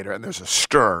elevator, and there's a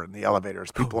stir in the elevator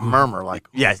as people murmur, like,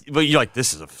 Yeah, but you're like,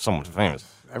 this is someone famous.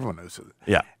 everyone knows it.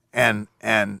 Yeah. And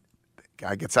the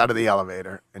guy gets out of the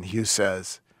elevator, and Hugh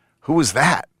says, "Who was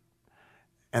that?"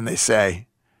 And they say,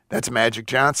 "That's Magic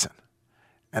Johnson."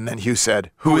 And then Hugh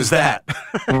said, "Who is that?"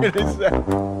 It is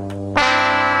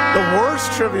the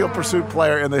worst Trivial Pursuit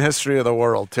player in the history of the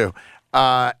world, too.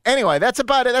 Anyway, that's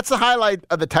about it. That's the highlight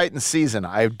of the Titans season,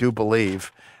 I do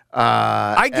believe.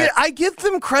 I give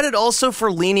them credit also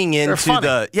for leaning into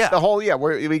the whole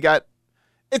we got.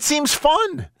 It seems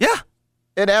fun. Yeah,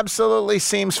 it absolutely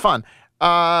seems fun.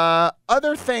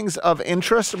 Other things of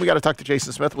interest, and we got to talk to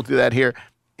Jason Smith. We'll do that here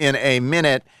in a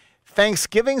minute.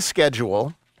 Thanksgiving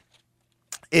schedule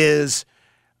is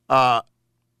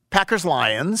Packers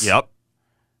Lions. Yep.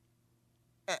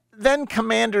 Then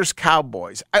Commanders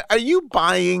Cowboys. Are you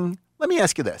buying? Let me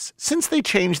ask you this: since they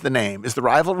changed the name, is the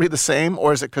rivalry the same,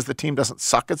 or is it because the team doesn't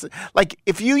suck? It's like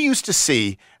if you used to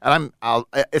see, and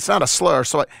it's not a slur.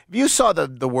 So if you saw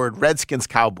the word Redskins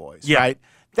Cowboys, right?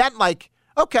 That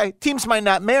okay, teams may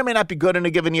or may not be good in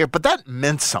a given year, but that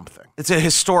meant something. It's a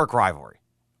historic rivalry.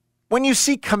 When you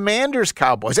see Commanders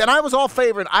Cowboys, and I was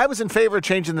in favor of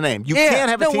changing the name. You can't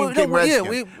have a team named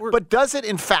Redskins. But does it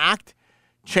in fact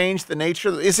change the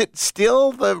nature? Is it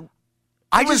still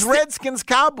Redskins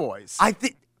Cowboys?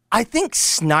 I think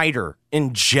Snyder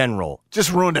in general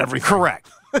just ruined everything. Correct.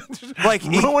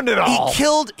 Ruined it all.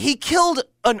 He killed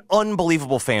an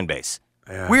unbelievable fan base.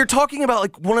 Yeah. We're talking about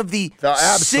like one of the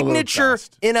signature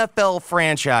best NFL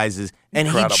franchises, and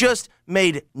Incredible. He just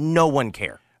made no one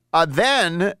care.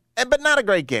 But not a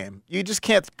great game. You just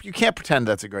can't pretend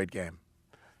that's a great game.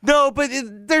 No, but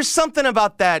there's something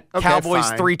about that Cowboys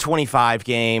fine. 325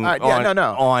 game.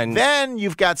 Then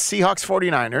you've got Seahawks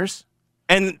 49ers.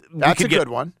 And that's a good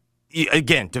one.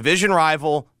 Again, division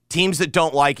rival, teams that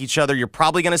don't like each other. You're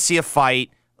probably going to see a fight.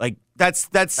 Like that's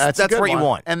what you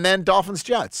want. And then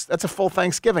Dolphins-Jets. That's a full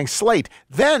Thanksgiving slate.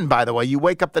 Then, by the way, you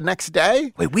wake up the next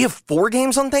day. Wait, we have 4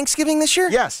 games on Thanksgiving this year?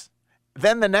 Yes.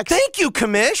 Then the next. Thank you,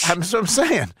 Commish. That's what I'm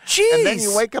saying. Jeez. And then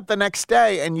you wake up the next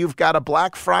day and you've got a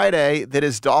Black Friday that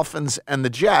is Dolphins and the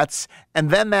Jets. And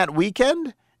then that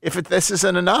weekend, if this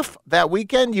isn't enough, that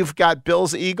weekend you've got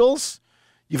Bills-Eagles,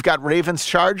 you've got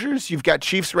Ravens-Chargers, you've got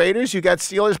Chiefs-Raiders, you've got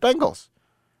Steelers-Bengals.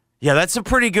 Yeah, that's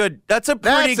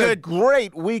a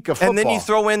great week of football. And then you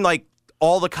throw in like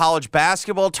all the college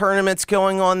basketball tournaments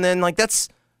going on. Then like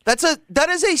that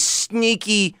is a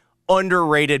sneaky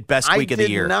underrated best week of the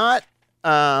year.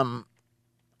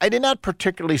 I did not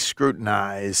particularly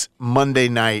scrutinize Monday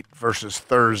night versus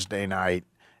Thursday night,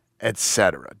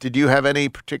 etc. Did you have any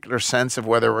particular sense of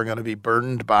whether we're going to be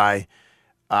burdened by?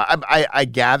 I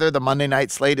gather the Monday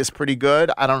night slate is pretty good.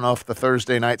 I don't know if the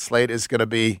Thursday night slate is going to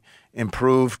be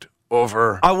improved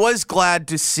over. I was glad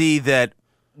to see that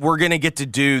we're going to get to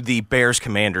do the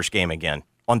Bears-Commanders game again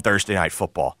on Thursday Night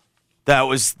Football. That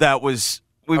was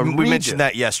we mentioned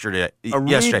that yesterday.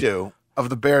 Redo of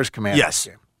the Bears-Commanders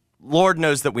game. Lord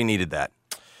knows that we needed that.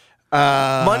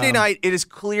 Monday night, it is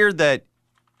clear that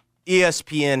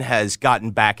ESPN has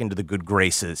gotten back into the good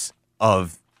graces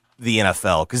of the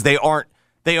NFL because they aren't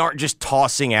just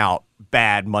tossing out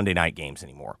bad Monday night games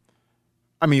anymore.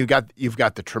 I mean, you've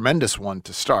got the tremendous one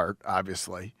to start,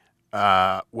 obviously,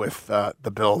 with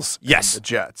the Bills and the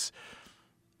Jets.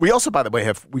 We also, by the way,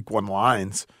 have Week 1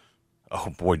 lines.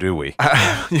 Oh, boy, do we.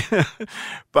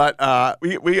 But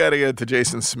we got to get to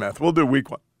Jason Smith. We'll do Week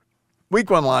 1.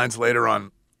 Week 1 lines later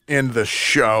on in the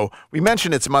show. We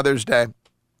mentioned it's Mother's Day.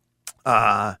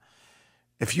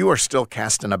 If you are still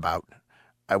casting about,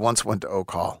 I once went to Oak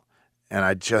Hall, and I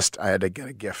had to get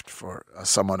a gift for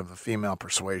someone of the female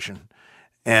persuasion.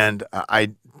 And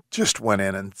I just went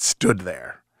in and stood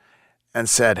there and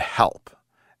said, help.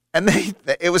 And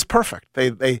it was perfect.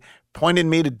 They pointed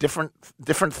me to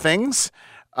different things.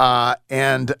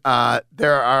 And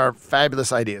there are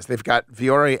fabulous ideas. They've got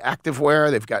Viore activewear.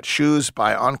 They've got shoes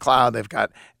by OnCloud. They've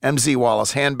got MZ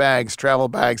Wallace handbags, travel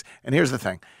bags. And here's the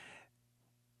thing.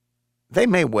 They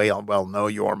may well know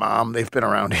your mom. They've been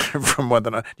around here for more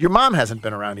than your mom hasn't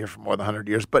been around here for more than 100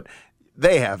 years, but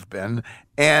they have been.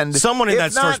 And someone in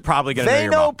that store is probably going to know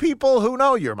your mom. They know people who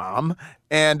know your mom,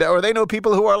 or they know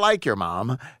people who are like your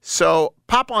mom. So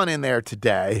pop on in there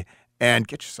today and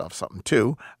get yourself something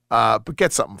too. But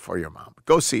get something for your mom.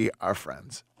 Go see our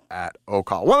friends at Oak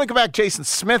Hall. When we come back, Jason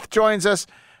Smith joins us,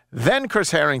 then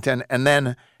Chris Harrington, and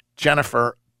then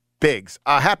Jennifer Biggs.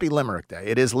 Happy Limerick Day.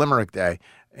 It is Limerick Day,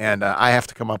 and I have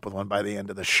to come up with one by the end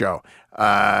of the show.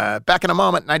 Back in a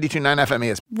moment, 92.9 FM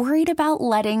is. Worried about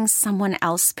letting someone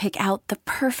else pick out the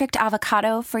perfect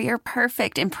avocado for your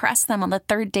perfect impress them on the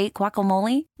third date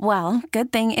guacamole? Well,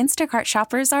 good thing Instacart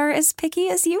shoppers are as picky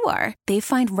as you are. They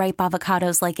find ripe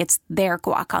avocados like it's their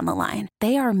guac on the line.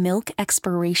 They are milk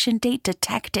expiration date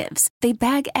detectives. They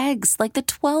bag eggs like the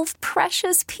 12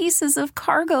 precious pieces of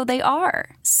cargo they are.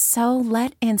 So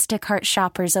let Instacart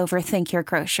shoppers overthink your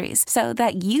groceries so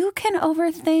that you can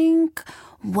overthink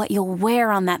what you'll wear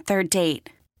on that third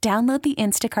date. Download the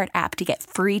Instacart app to get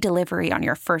free delivery on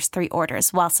your first 3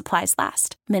 orders while supplies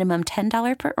last. Minimum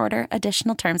 $10 per order.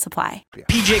 Additional terms apply.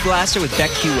 PJ Glasser with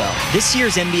BetQL. This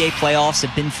year's NBA playoffs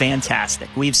have been fantastic.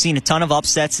 We've seen a ton of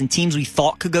upsets, and teams we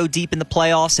thought could go deep in the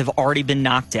playoffs have already been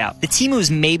knocked out. The team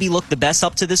who's maybe looked the best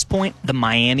up to this point, the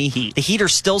Miami Heat. The Heat are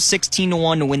still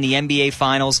 16-1 to win the NBA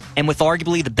Finals, and with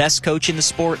arguably the best coach in the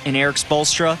sport in Eric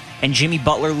Spoelstra and Jimmy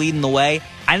Butler leading the way,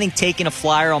 I think taking a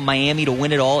flyer on Miami to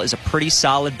win it all is a pretty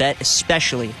solid bet,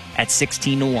 especially at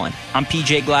 16-1. I'm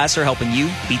PJ Glasser, helping you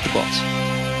beat the books.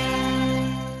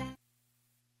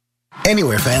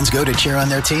 Anywhere fans go to cheer on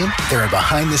their team, there are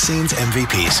behind-the-scenes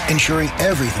MVPs ensuring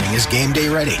everything is game day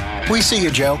ready. We see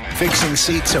you, Joe, fixing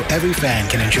seats so every fan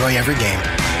can enjoy every game.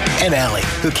 And Allie,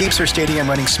 who keeps her stadium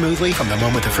running smoothly from the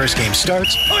moment the first game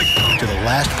starts to the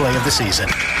last play of the season.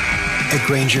 At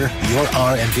Grainger, you're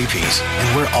our MVPs,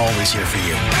 and we're always here for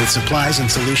you with supplies and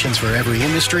solutions for every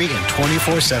industry and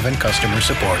 24/7 customer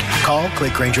support. Call,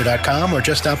 click Grainger.com, or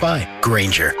just stop by.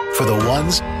 Grainger, for the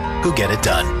ones who get it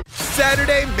done.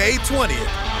 Saturday, May 20th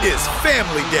is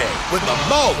Family Day when the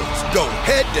Maulers go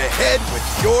head-to-head with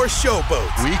your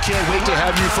Showboats. We can't wait to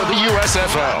have you for the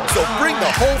USFL. So bring the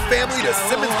whole family to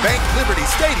Simmons Bank Liberty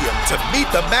Stadium to meet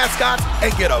the mascots and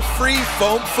get a free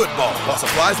foam football while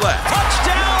supplies last.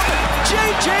 Touchdown,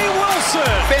 J.J.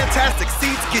 Wilson. Fantastic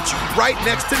seats get you right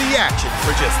next to the action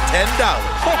for just $10.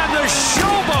 And the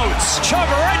Showboats chug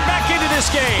right back into this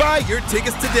game. Buy your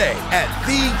tickets today at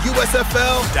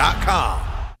theusfl.com.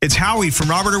 It's Howie from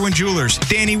Robert Irwin Jewelers.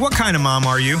 Danny, what kind of mom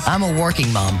are you? I'm a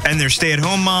working mom. And there's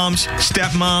stay-at-home moms,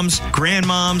 stepmoms,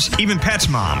 grandmoms, even pets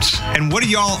moms. And what do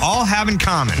y'all all have in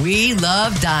common? We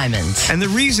love diamonds. And the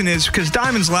reason is because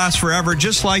diamonds last forever,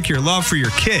 just like your love for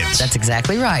your kids. That's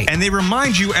exactly right. And they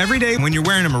remind you every day when you're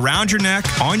wearing them around your neck,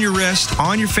 on your wrist,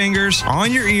 on your fingers,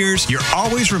 on your ears, you're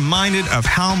always reminded of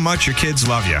how much your kids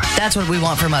love you. That's what we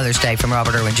want for Mother's Day from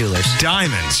Robert Irwin Jewelers.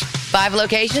 Diamonds. 5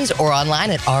 locations or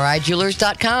online at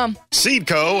rijewelers.com.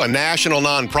 Seedco, a national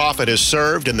nonprofit, has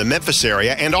served in the Memphis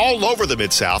area and all over the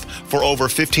Mid-South for over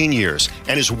 15 years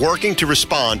and is working to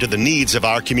respond to the needs of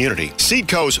our community.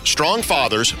 Seedco's Strong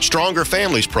Fathers, Stronger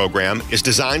Families program is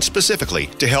designed specifically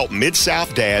to help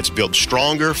Mid-South dads build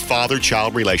stronger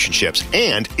father-child relationships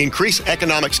and increase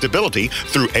economic stability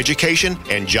through education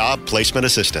and job placement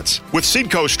assistance. With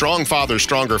Seedco's Strong Fathers,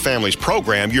 Stronger Families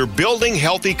program, you're building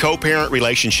healthy co-parent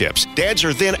relationships. Dads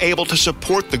are then able to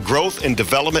support the growth and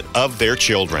development of their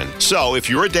children. So if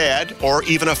you're a dad or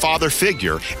even a father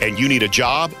figure and you need a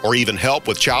job or even help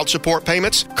with child support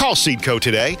payments, call Seedco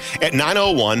today at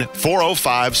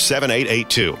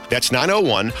 901-405-7882. That's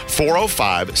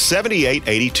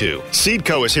 901-405-7882.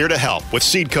 Seedco is here to help with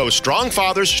Seedco's Strong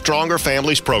Fathers, Stronger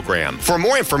Families program. For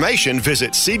more information,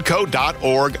 visit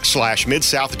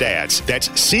seedco.org/MidSouthDads. That's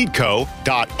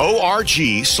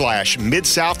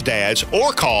seedco.org/MidSouthDads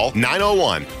or call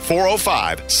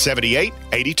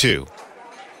 901-405-7882.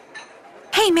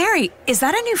 Hey, Mary, is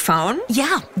that a new phone?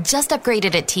 Yeah, just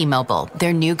upgraded at T-Mobile.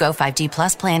 Their new Go 5G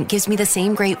Plus plan gives me the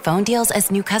same great phone deals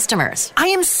as new customers. I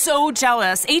am so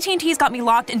jealous. AT&T's got me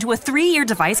locked into a 3-year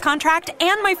device contract,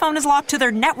 and my phone is locked to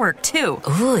their network, too.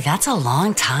 Ooh, that's a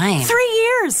long time.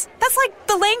 3 years! That's like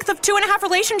the length of 2.5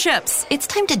 relationships. It's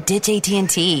time to ditch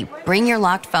AT&T. Bring your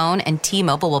locked phone, and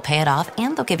T-Mobile will pay it off,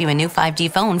 and they'll give you a new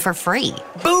 5G phone for free.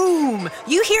 Boom!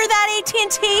 You hear that,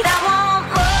 AT&T?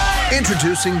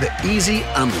 Introducing the Easy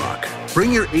Unlock.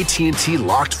 Bring your AT&T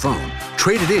locked phone,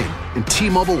 trade it in, and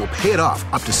T-Mobile will pay it off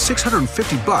up to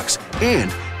 $650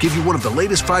 and give you one of the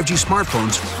latest 5G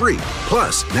smartphones free.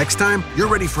 Plus, next time, you're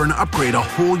ready for an upgrade a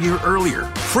whole year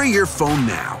earlier. Free your phone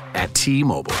now at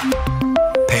T-Mobile.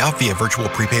 Pay off via virtual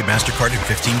prepaid MasterCard in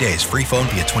 15 days. Free phone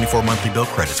via 24 monthly bill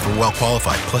credits for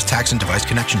well-qualified, plus tax and device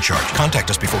connection charge. Contact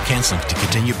us before canceling to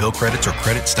continue bill credits or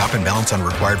credit stop and balance on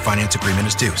required finance agreement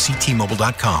is due. See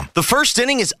T-Mobile.com. The first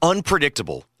inning is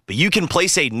unpredictable, but you can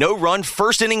place a no-run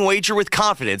first inning wager with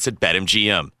confidence at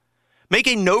BetMGM. Make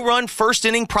a no-run first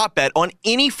inning prop bet on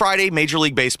any Friday Major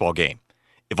League Baseball game.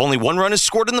 If only one run is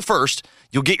scored in the first,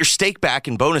 you'll get your stake back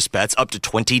in bonus bets up to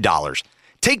 $20.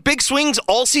 Take big swings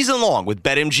all season long with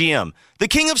BetMGM, the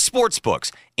king of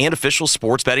sportsbooks and official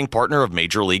sports betting partner of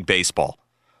Major League Baseball.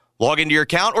 Log into your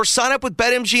account or sign up with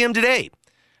BetMGM today.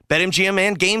 BetMGM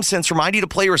and GameSense remind you to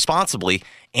play responsibly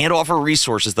and offer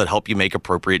resources that help you make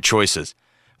appropriate choices.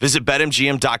 Visit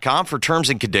BetMGM.com for terms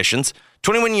and conditions.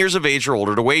 21 years of age or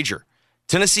older to wager.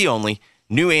 Tennessee only.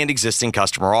 New and existing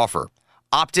customer offer.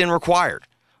 Opt-in required.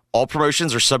 All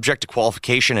promotions are subject to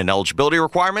qualification and eligibility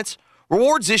requirements.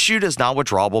 Rewards issued as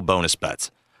non-withdrawable bonus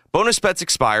bets. Bonus bets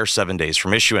expire 7 days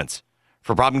from issuance.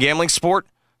 For problem gambling support,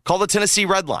 call the Tennessee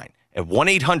Red Line at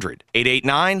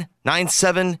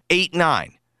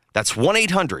 1-800-889-9789. That's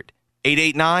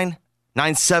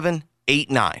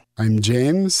 1-800-889-9789. I'm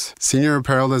James, senior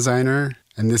apparel designer,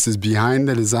 and this is Behind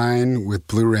the Design with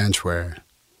Blue Ranch Wear.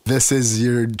 This is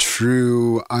your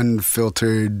true,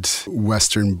 unfiltered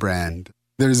Western brand.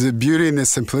 There's a beauty in the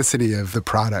simplicity of the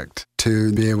product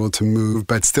to be able to move,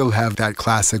 but still have that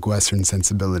classic Western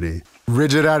sensibility.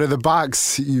 Rigid out of the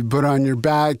box, you put on your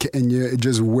back and it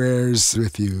just wears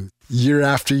with you. Year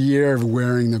after year of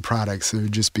wearing the product, so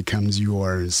it just becomes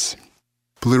yours.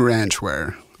 Blue Ranch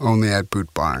Wear, only at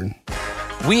Boot Barn.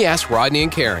 We asked Rodney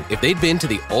and Karen if they'd been to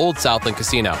the old Southland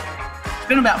Casino. It's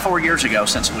been about 4 years ago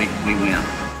since we went.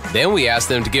 Then we asked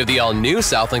them to give the all-new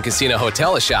Southland Casino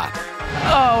Hotel a shot.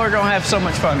 Oh, we're going to have so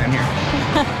much fun in here.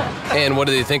 And what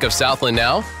do they think of Southland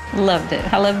now? Loved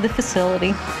it. I love the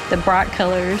facility, the bright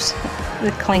colors,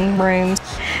 the clean rooms.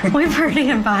 We've already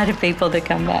invited people to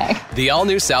come back. The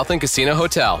all-new Southland Casino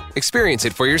Hotel. Experience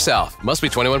it for yourself. Must be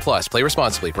 21 plus. Play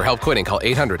responsibly. For help quitting, call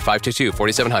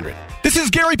 800-522-4700. This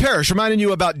is Gary Parrish reminding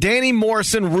you about Danny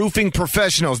Morrison Roofing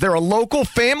Professionals. They're a local,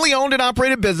 family-owned and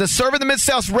operated business serving the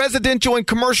Mid-South's residential and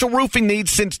commercial roofing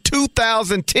needs since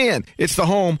 2010. It's the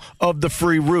home of the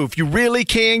free roof. You really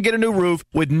can get a new roof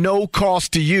with no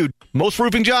cost to you. Most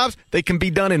roofing jobs, they can be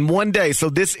done in one day, so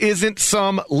this isn't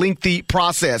some lengthy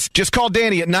process. Just call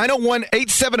Danny at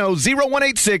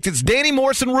 901-870-0186. It's Danny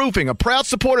Morrison Roofing, a proud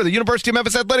supporter of the University of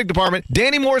Memphis Athletic Department.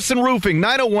 Danny Morrison Roofing,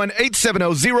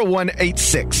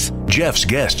 901-870-0186. Geoff's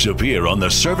guests appear on the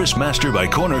Service Master by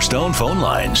Cornerstone phone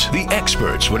lines. The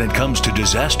experts when it comes to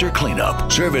disaster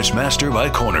cleanup. Service Master by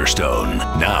Cornerstone.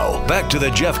 Now, back to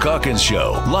the Geoff Calkins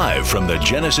Show, live from the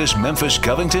Genesis Memphis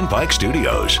Covington Pike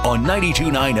Studios on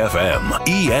 92.9 FM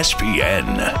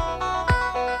ESPN.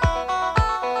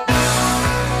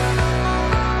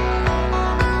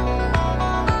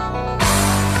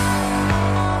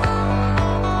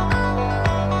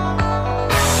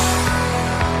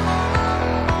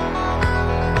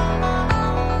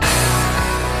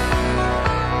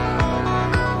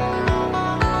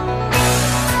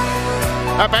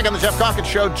 Back on the Geoff Calkins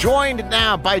Show, joined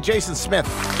now by Jason Smith.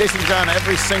 Jason's on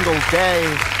every single day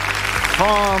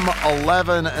from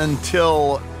 11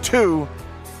 until 2.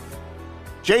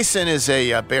 Jason is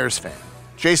a Bears fan.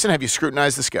 Jason, have you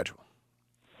scrutinized the schedule?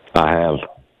 I have. All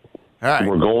right.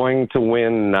 We're going to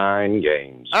win 9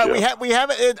 games. We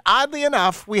have it. Oddly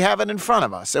enough, we have it in front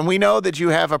of us, and we know that you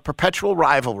have a perpetual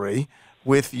rivalry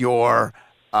with your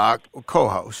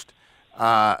co-host.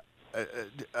 And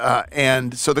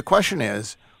so the question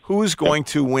is, who's going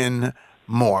to win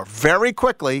more? Very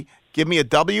quickly, give me a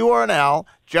W or an L.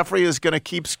 Jeffrey's going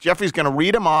to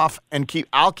read them off, and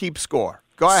I'll keep score.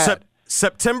 Go ahead.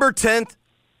 September 10th,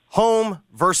 home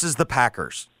versus the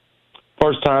Packers.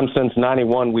 First time since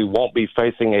 91 we won't be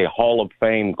facing a Hall of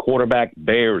Fame quarterback.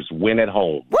 Bears win at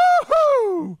home.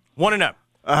 Woohoo! 1-0.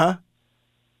 Uh-huh.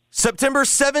 September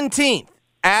 17th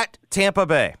at Tampa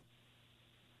Bay.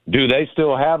 Do they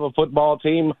still have a football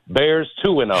team? Bears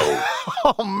 2-0.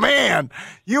 Oh man,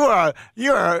 you are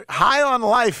high on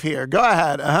life here. Go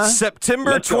ahead. Uh-huh.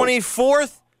 September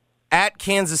 24th at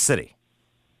Kansas City.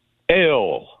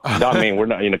 Ill. I mean, we're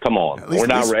not. Come on.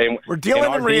 We're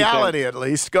dealing in reality at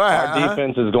least. Go ahead. Our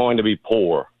defense is going to be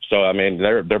poor. So I mean,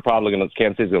 they're probably going to.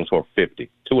 Kansas City's going to score 50.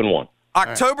 2-1.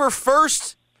 October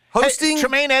 1st. Hosting. Hey,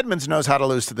 Tremaine Edmonds knows how to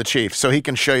lose to the Chiefs, so he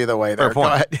can show you the way there. Go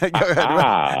ahead. Go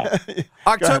ahead.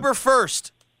 October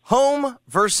 1st, home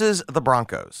versus the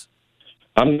Broncos.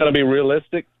 I'm going to be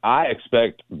realistic. I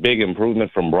expect big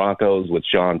improvement from Broncos with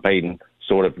Sean Payton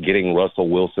sort of getting Russell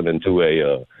Wilson into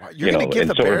a You're going to give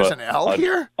the Bears an L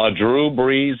here? A Drew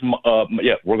Brees.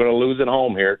 Yeah, we're going to lose at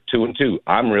home here, 2-2.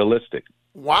 I'm realistic.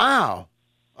 Wow.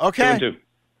 Okay. 2-2.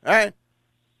 All right.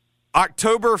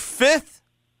 October 5th.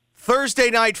 Thursday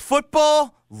Night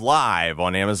Football, live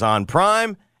on Amazon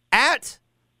Prime at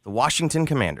the Washington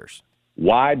Commanders.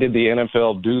 Why did the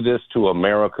NFL do this to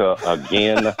America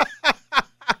again?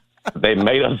 They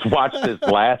made us watch this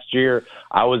last year.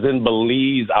 I was in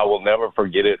Belize. I will never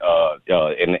forget it,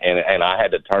 and I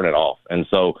had to turn it off. And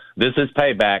so this is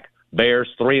payback. Bears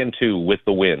 3-2 with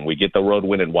the win. We get the road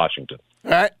win in Washington.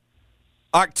 All right.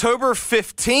 October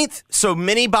 15th, so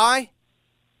mini bye.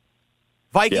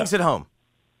 Vikings at home.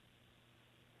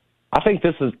 I think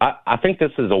this is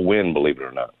a win, believe it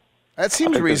or not. That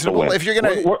seems reasonable. If you're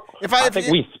gonna, I think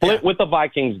we split with the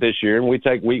Vikings this year, and we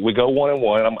go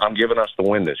 1-1. I'm giving us the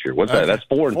win this year. What's that? That's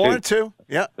 4-2. 4-2.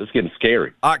 Yeah, it's getting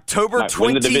scary. October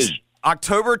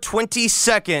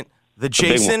 22nd, the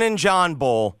Jason and John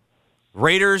Bowl,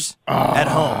 Raiders at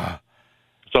home.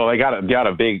 So they got a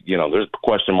big. There's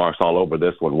question marks all over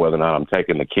this one whether or not I'm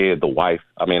taking the kid, the wife.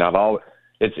 I mean,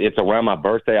 It's around my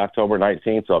birthday, October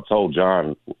 19th, so I've told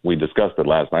John, we discussed it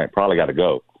last night, probably got to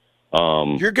go.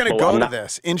 You're going to go to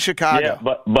this in Chicago. Yeah,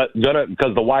 but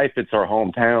because the wife, it's her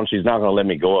hometown, she's not going to let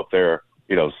me go up there,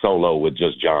 solo with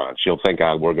just John. She'll think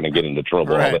we're going to get into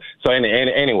trouble. Right. So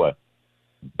anyway,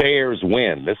 Bears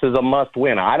win. This is a must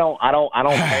win. I don't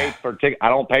pay for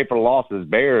losses.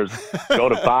 Bears go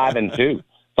to 5-2.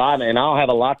 And I'll have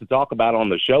a lot to talk about on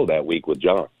the show that week with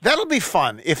John. That'll be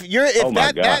fun.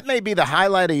 That may be the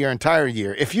highlight of your entire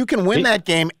year. If you can win that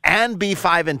game and be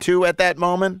 5-2 at that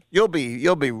moment, you'll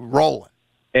be rolling.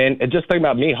 And just think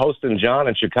about me hosting John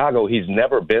in Chicago. He's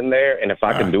never been there, and if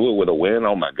I can do it with a win,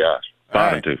 oh my gosh,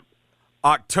 5-2.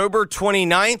 October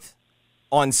 29th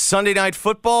on Sunday Night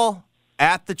Football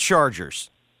at the Chargers.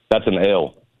 That's an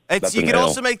L. You can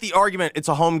also make the argument it's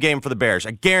a home game for the Bears.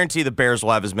 I guarantee the Bears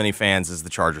will have as many fans as the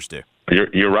Chargers do.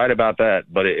 You're right about that,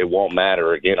 but it won't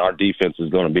matter. Again, our defense is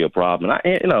going to be a problem.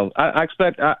 And I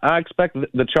expect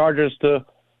the Chargers to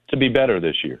be better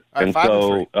this year, and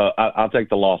so I'll take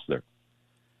the loss there.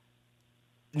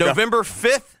 November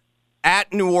 5th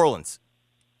at New Orleans.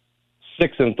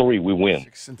 6-3, we win.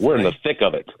 We're in the thick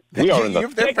of it. We are in the thick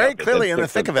of it. They're very clearly in the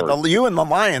thick of it. You and the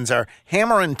Lions are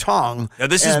hammer and tongue. Now,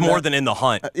 this is more than in the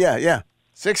hunt. Yeah.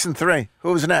 6-3.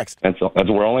 Who's next?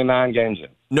 We're only 9 games in.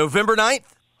 November 9th,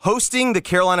 hosting the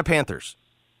Carolina Panthers.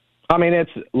 I mean,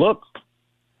 7-3.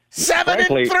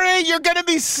 You're going to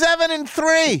be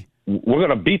 7-3. we're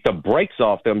gonna beat the brakes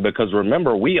off them because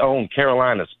remember we own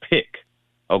Carolina's pick.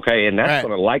 Okay, and that's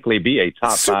going to likely be a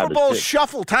top 5 Super Bowl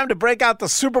shuffle. Time to break out the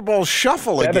Super Bowl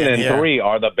shuffle 7 again. 7-3.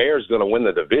 Are the Bears going to win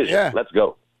the division? Yeah. Let's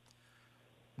go.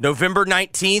 November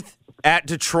 19th at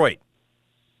Detroit.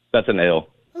 That's an L.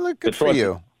 Look good for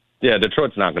you. Yeah,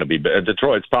 Detroit's not going to be.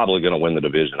 Detroit's probably going to win the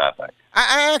division, I think.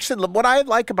 I actually, what I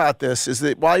like about this is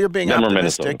that while you're being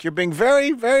optimistic, you're being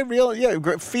very, very real. Yeah,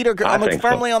 feet are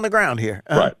firmly on the ground here.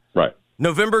 Right.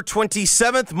 November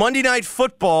 27th, Monday Night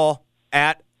Football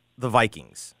at the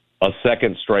Vikings. A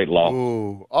second straight loss.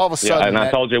 Ooh, all of a sudden. And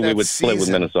I told you we would split with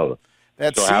Minnesota.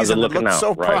 That so how's it season that looking looked now?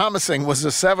 so promising was a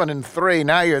 7-3.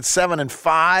 Now you're at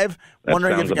 7-5. That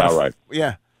Wondering sounds if you're about right.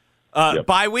 Yeah.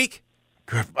 Bye week?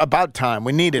 About time.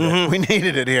 We needed it. We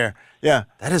needed it here. Yeah.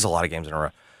 That is a lot of games in a row.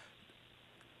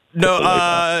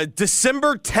 No,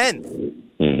 December 10th.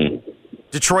 Mm-hmm.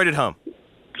 Detroit at home.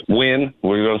 Win.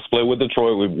 We're going to split with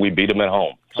Detroit. We beat them at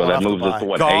home. So that moves us to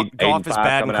what? Goff 8-5 is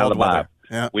bad coming in out of the cold bye. weather.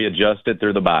 Yeah. We adjusted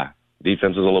through the bye.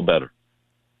 Defense is a little better.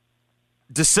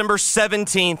 December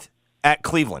 17th at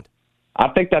Cleveland. I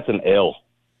think that's an L.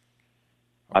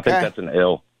 I think that's an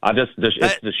L. It's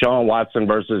Deshaun Watson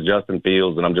versus Justin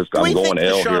Fields, and I'm going L here on the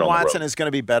road. Deshaun Watson is going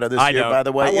to be better this year, by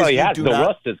the way? The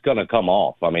rust is going to come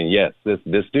off. I mean, yes, this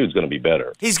dude's going to be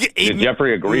better. Did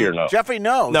Jeffrey agree or no? Jeffrey,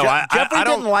 no. Jeffrey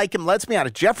didn't like him. Let's be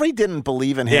honest. Jeffrey didn't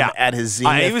believe in him at his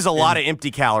zenith. He was a lot of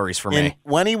empty calories for me.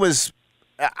 When he was,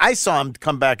 I saw him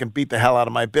come back and beat the hell out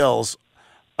of my Bills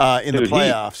in the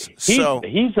playoffs.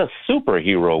 He's a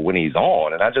superhero when he's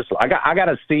on, and I got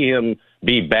to see him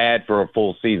be bad for a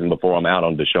full season before I'm out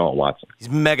on Deshaun Watson. He's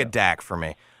mega Dak for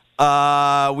me.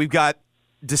 We've got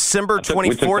December 24th.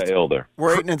 We took the L there.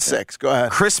 We're 8-6. Go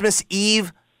ahead. Christmas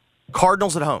Eve,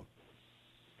 Cardinals at home.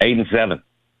 8-7.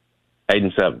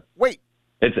 8-7. Wait.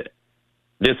 It's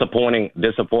disappointing.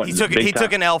 He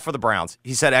took an L for the Browns.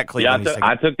 He said at Cleveland. Yeah,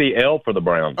 I took the L for the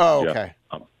Browns. Oh, okay.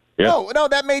 Yeah. No,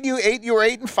 that made you 8. You were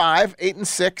 8-5,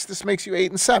 8-6. This makes you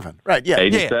 8-7. Right? Yeah.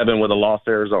 8-7 with a loss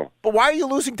to Arizona. But why are you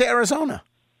losing to Arizona?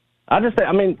 What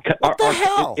the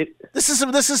hell? This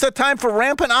is the time for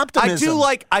rampant optimism.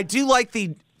 I do like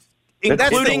the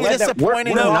including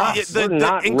disappointing loss.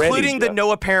 Including the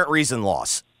no apparent reason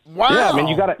loss. Wow. Yeah, I mean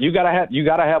you gotta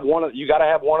have one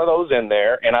of those in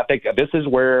there, and I think this is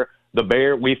where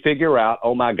we figure out,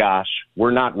 oh my gosh, we're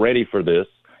not ready for this.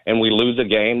 And we lose a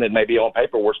game that maybe on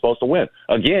paper we're supposed to win.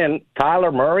 Again,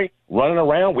 Kyler Murray running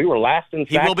around. We were last in sacks.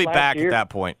 He will be back year. at that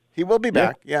point. He will be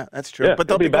back. Yeah, that's true. Yeah, but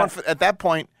they'll be going at that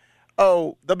point.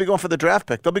 Oh, they'll be going for the draft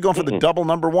pick. They'll be going for the double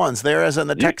number ones there, as in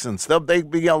the Texans. They'll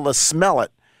be able to smell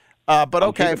it. But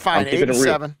okay, fine.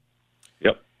 8-7.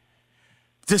 Yep.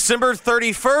 December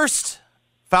 31st,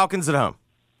 Falcons at home.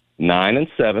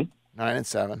 9-7.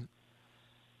 9-7.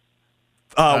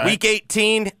 Week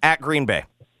 18 at Green Bay.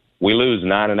 We lose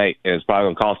 9-8, and it's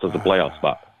probably going to cost us a playoff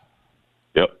spot.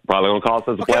 Yep, probably going to cost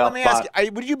us a playoff spot. Let me ask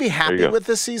you, would you be happy with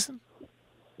this season?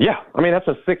 Yeah, I mean, that's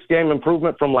a 6-game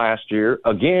improvement from last year.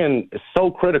 Again,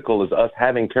 so critical is us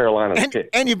having Carolina's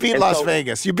pick. And you beat Las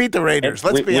Vegas. You beat the Raiders.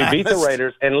 Let's be honest. We beat the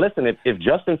Raiders. And listen, if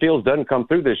Justin Fields doesn't come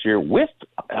through this year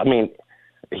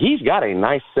he's got a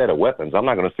nice set of weapons. I'm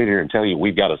not going to sit here and tell you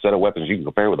we've got a set of weapons you can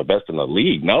compare with the best in the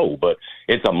league. No, but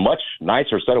it's a much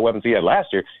nicer set of weapons he had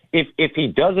last year. If he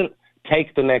doesn't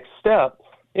take the next step,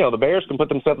 the Bears can put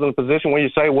themselves in a position where you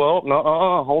say, well,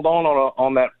 no, hold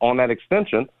on that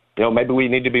extension. Maybe we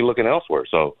need to be looking elsewhere.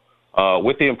 So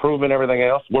with the improvement and everything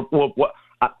else,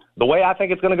 the way I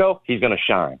think it's going to go, he's going to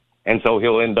shine. And so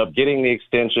he'll end up getting the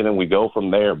extension, and we go from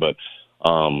there. But,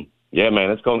 yeah, man,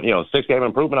 it's going, 6-game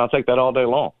improvement. I'll take that all day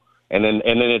long. And then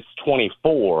it's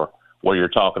 24 where you're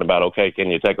talking about, okay,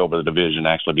 can you take over the division and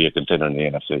actually be a contender in the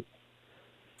NFC?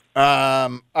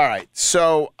 All right.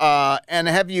 So, and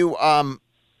have you,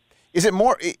 is it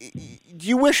more, do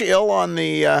you wish ill on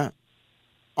the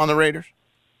Raiders?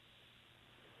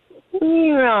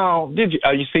 No. Did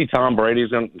you see Tom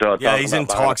Brady's in? He's in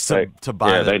talks to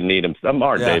buy. Yeah, they need him.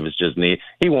 Mark Davis just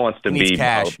he wants to be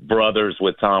brothers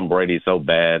with Tom Brady so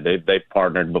bad. They've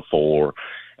partnered before,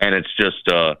 and it's just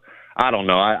I don't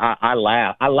know. I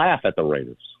laugh at the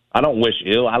Raiders. I don't wish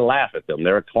ill. I laugh at them.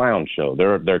 They're a clown show.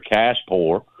 They're cash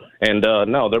poor, and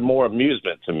no, they're more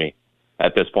amusement to me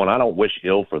at this point. I don't wish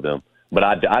ill for them, but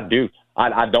I do.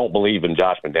 I don't believe in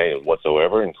Josh McDaniels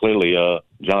whatsoever, and clearly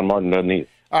John Martin doesn't either.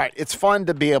 All right, it's fun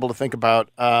to be able to think about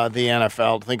the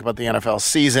NFL, to think about the NFL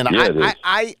season. Yeah,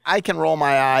 I can roll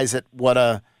my eyes at what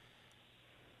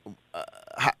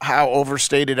how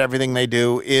overstated everything they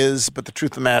do is, but the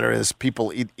truth of the matter is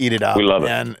people eat it up. We love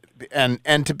it.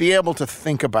 And to be able to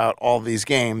think about all these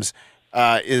games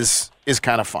is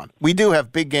kind of fun. We do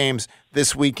have big games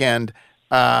this weekend.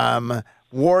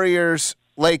 Warriors,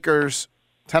 Lakers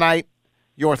tonight.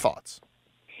 Your thoughts?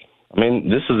 I mean,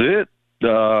 this is it.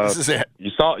 This is it.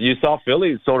 You saw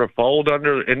Philly sort of fold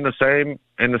in the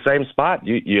same spot.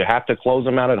 You have to close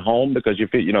them out at home because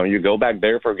you go back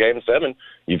there for Game 7,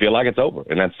 you feel like it's over,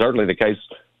 and that's certainly the case.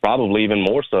 Probably even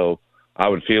more so, I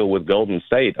would feel, with Golden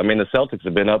State. I mean, the Celtics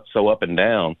have been up and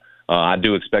down. I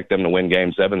do expect them to win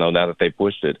Game 7 though, now that they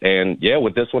pushed it. And yeah,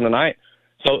 with this one tonight.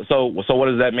 So what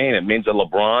does that mean? It means that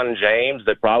LeBron James,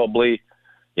 that probably,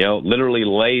 literally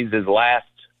lays his last.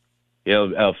 Leaves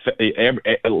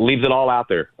it all out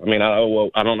there. I mean,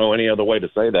 I don't know any other way to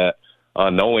say that,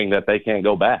 knowing that they can't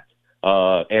go back.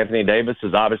 Anthony Davis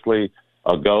is obviously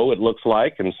a go, it looks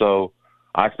like, and so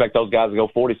I expect those guys to go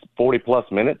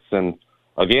 40-plus minutes, and,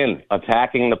 again,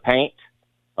 attacking the paint,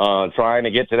 trying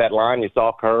to get to that line. You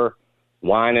saw Kerr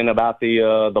whining about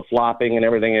the flopping and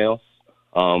everything else.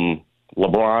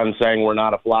 LeBron saying we're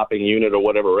not a flopping unit or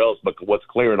whatever else, but what's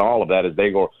clear in all of that is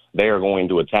they are going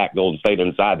to attack Golden State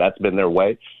inside. That's been their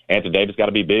way. Anthony Davis got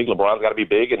to be big, LeBron's got to be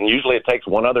big, and usually it takes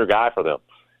one other guy for them.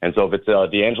 And so if it's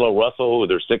D'Angelo Russell, who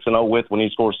they're 6-0 with when he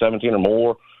scores 17 or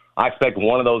more, I expect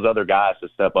one of those other guys to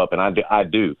step up, and I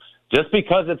do. Just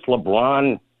because it's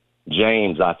LeBron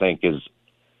James, I think, is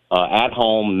at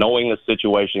home, knowing the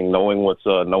situation, knowing what's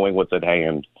at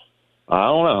hand. I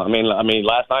don't know. I mean,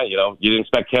 last night, you didn't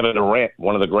expect Kevin Durant,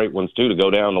 one of the great ones too, to go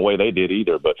down the way they did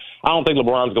either. But I don't think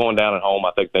LeBron's going down at home.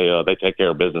 I think they take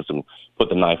care of business and put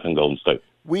the knife in Golden State.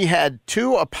 We had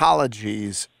two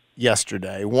apologies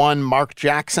yesterday. One, Mark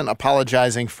Jackson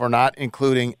apologizing for not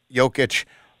including Jokic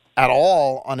at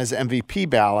all on his MVP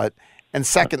ballot, and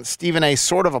second, Stephen A.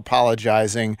 sort of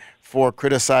apologizing for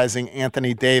criticizing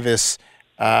Anthony Davis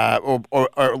or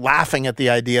laughing at the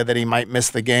idea that he might miss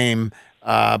the game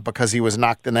because he was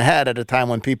knocked in the head at a time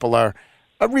when people are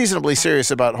reasonably serious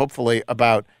hopefully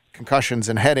about concussions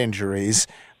and head injuries.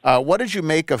 What did you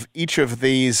make of each of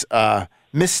these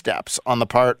missteps on the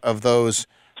part of those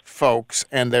folks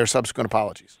and their subsequent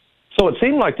apologies? So it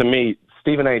seemed like to me,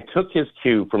 Stephen A. took his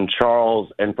cue from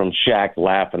Charles and from Shaq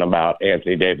laughing about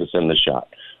Anthony Davis in the shot.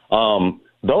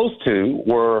 Those two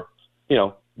were,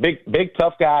 big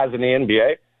tough guys in the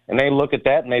NBA. And they look at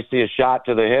that and they see a shot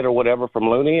to the head or whatever from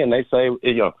Looney, and they say,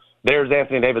 there's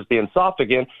Anthony Davis being soft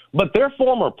again. But they're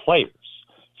former players.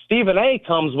 Stephen A.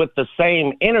 comes with the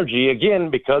same energy, again,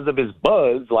 because of his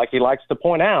buzz, like he likes to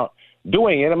point out,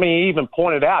 doing it. I mean, he even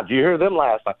pointed out, did you hear them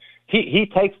last night? He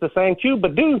takes the same cue,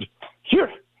 but, dude,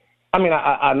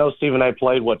 I know Stephen A.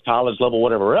 played, college level,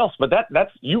 whatever else, but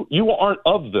that's you aren't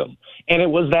of them. And it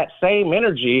was that same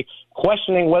energy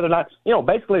questioning whether or not,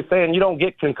 basically saying you don't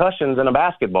get concussions in a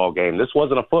basketball game. This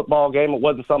wasn't a football game. It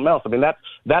wasn't something else. I mean,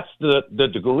 that's the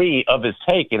degree of his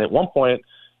take. And at one point,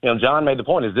 John made the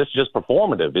point, is this just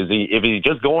performative? Is he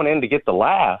just going in to get the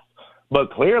laugh?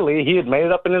 But clearly he had made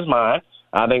it up in his mind,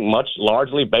 I think much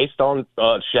largely based on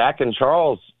Shaq and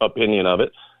Charles' opinion of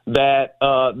it, that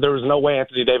there was no way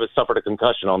Anthony Davis suffered a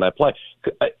concussion on that play.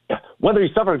 Whether he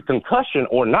suffered a concussion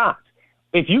or not,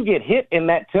 if you get hit in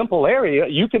that temple area,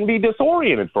 you can be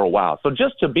disoriented for a while. So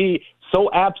just to be so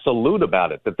absolute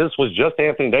about it, that this was just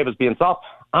Anthony Davis being soft,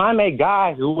 I'm a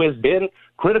guy who has been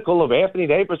critical of Anthony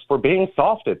Davis for being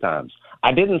soft at times.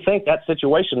 I didn't think that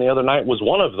situation the other night was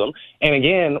one of them. And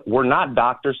again, we're not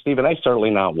doctors. Stephen A. certainly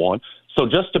not one. So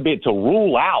just to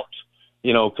rule out,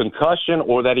 concussion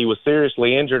or that he was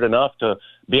seriously injured enough to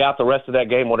be out the rest of that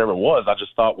game, whatever it was, I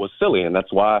just thought was silly. And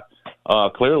that's why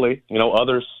clearly,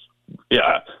 others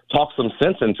talk some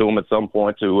sense into him at some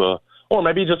point to, or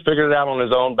maybe he just figured it out on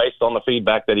his own based on the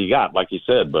feedback that he got, like you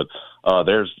said. But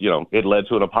it led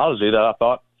to an apology that I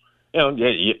thought,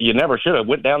 you never should have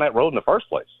went down that road in the first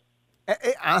place.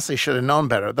 I honestly should have known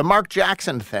better. The Mark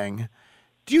Jackson thing,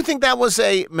 do you think that was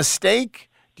a mistake?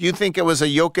 Do you think it was a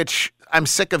Jokic, I'm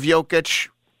sick of Jokic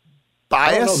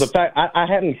bias? I don't know. The fact I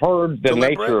hadn't heard the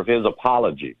nature of his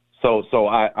apology. So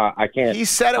I can't. He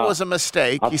said it was a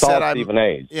mistake. He said Stephen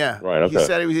A. Yeah, right. Okay. He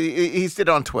said he did it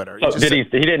on Twitter. So he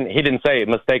didn't say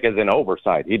mistake as in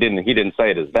oversight. He didn't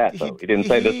say it as that though. He didn't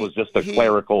say this was just a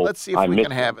clerical. Let's see if we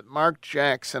can have it. Mark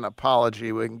Jackson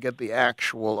apology. We can get the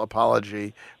actual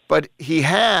apology. But he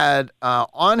had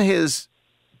on his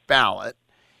ballot,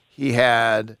 he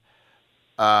had.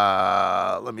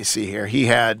 Let me see here. He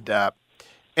had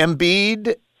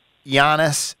Embiid,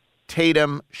 Giannis,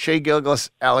 Tatum, Shai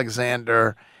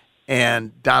Gilgeous-Alexander,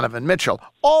 and Donovan Mitchell,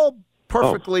 all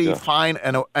perfectly fine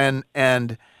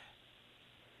and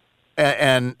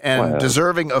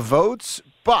deserving of votes.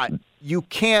 But you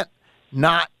can't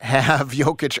not have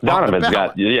Jokic Donovan's on the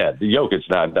ballot. Jokic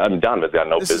not. I mean, Donovan's got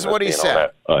no This business is what he being said.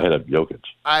 on that, ahead of Jokic.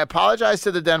 I apologize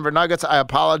to the Denver Nuggets. I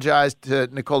apologize to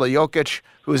Nikola Jokic,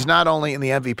 who is not only in the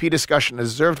MVP discussion,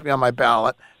 deserved to be on my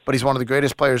ballot, but he's one of the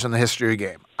greatest players in the history of the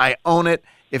game. I own it.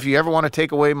 If you ever want to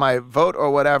take away my vote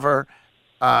or whatever,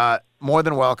 more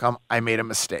than welcome. I made a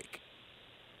mistake.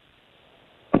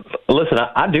 Listen,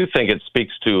 I do think it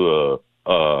speaks to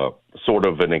sort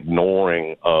of an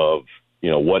ignoring of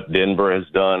what Denver has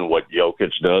done, what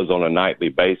Jokic does on a nightly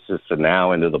basis, and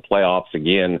now into the playoffs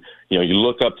again. You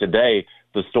look up today,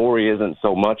 the story isn't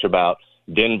so much about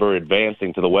Denver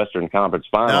advancing to the Western Conference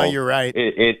Final. No, you're right.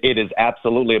 It is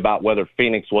absolutely about whether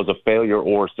Phoenix was a failure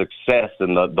or a success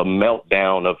in the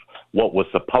meltdown of what was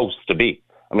supposed to be.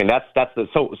 I mean,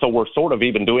 so we're sort of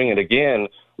even doing it again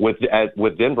with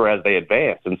Denver as they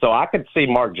advance. And so I could see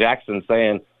Mark Jackson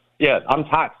saying, yeah, I'm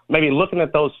tired. Maybe looking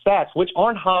at those stats, which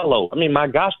aren't hollow. I mean, my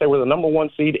gosh, they were the number 1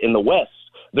 seed in the West.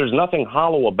 There's nothing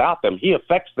hollow about them. He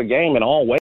affects the game in all ways.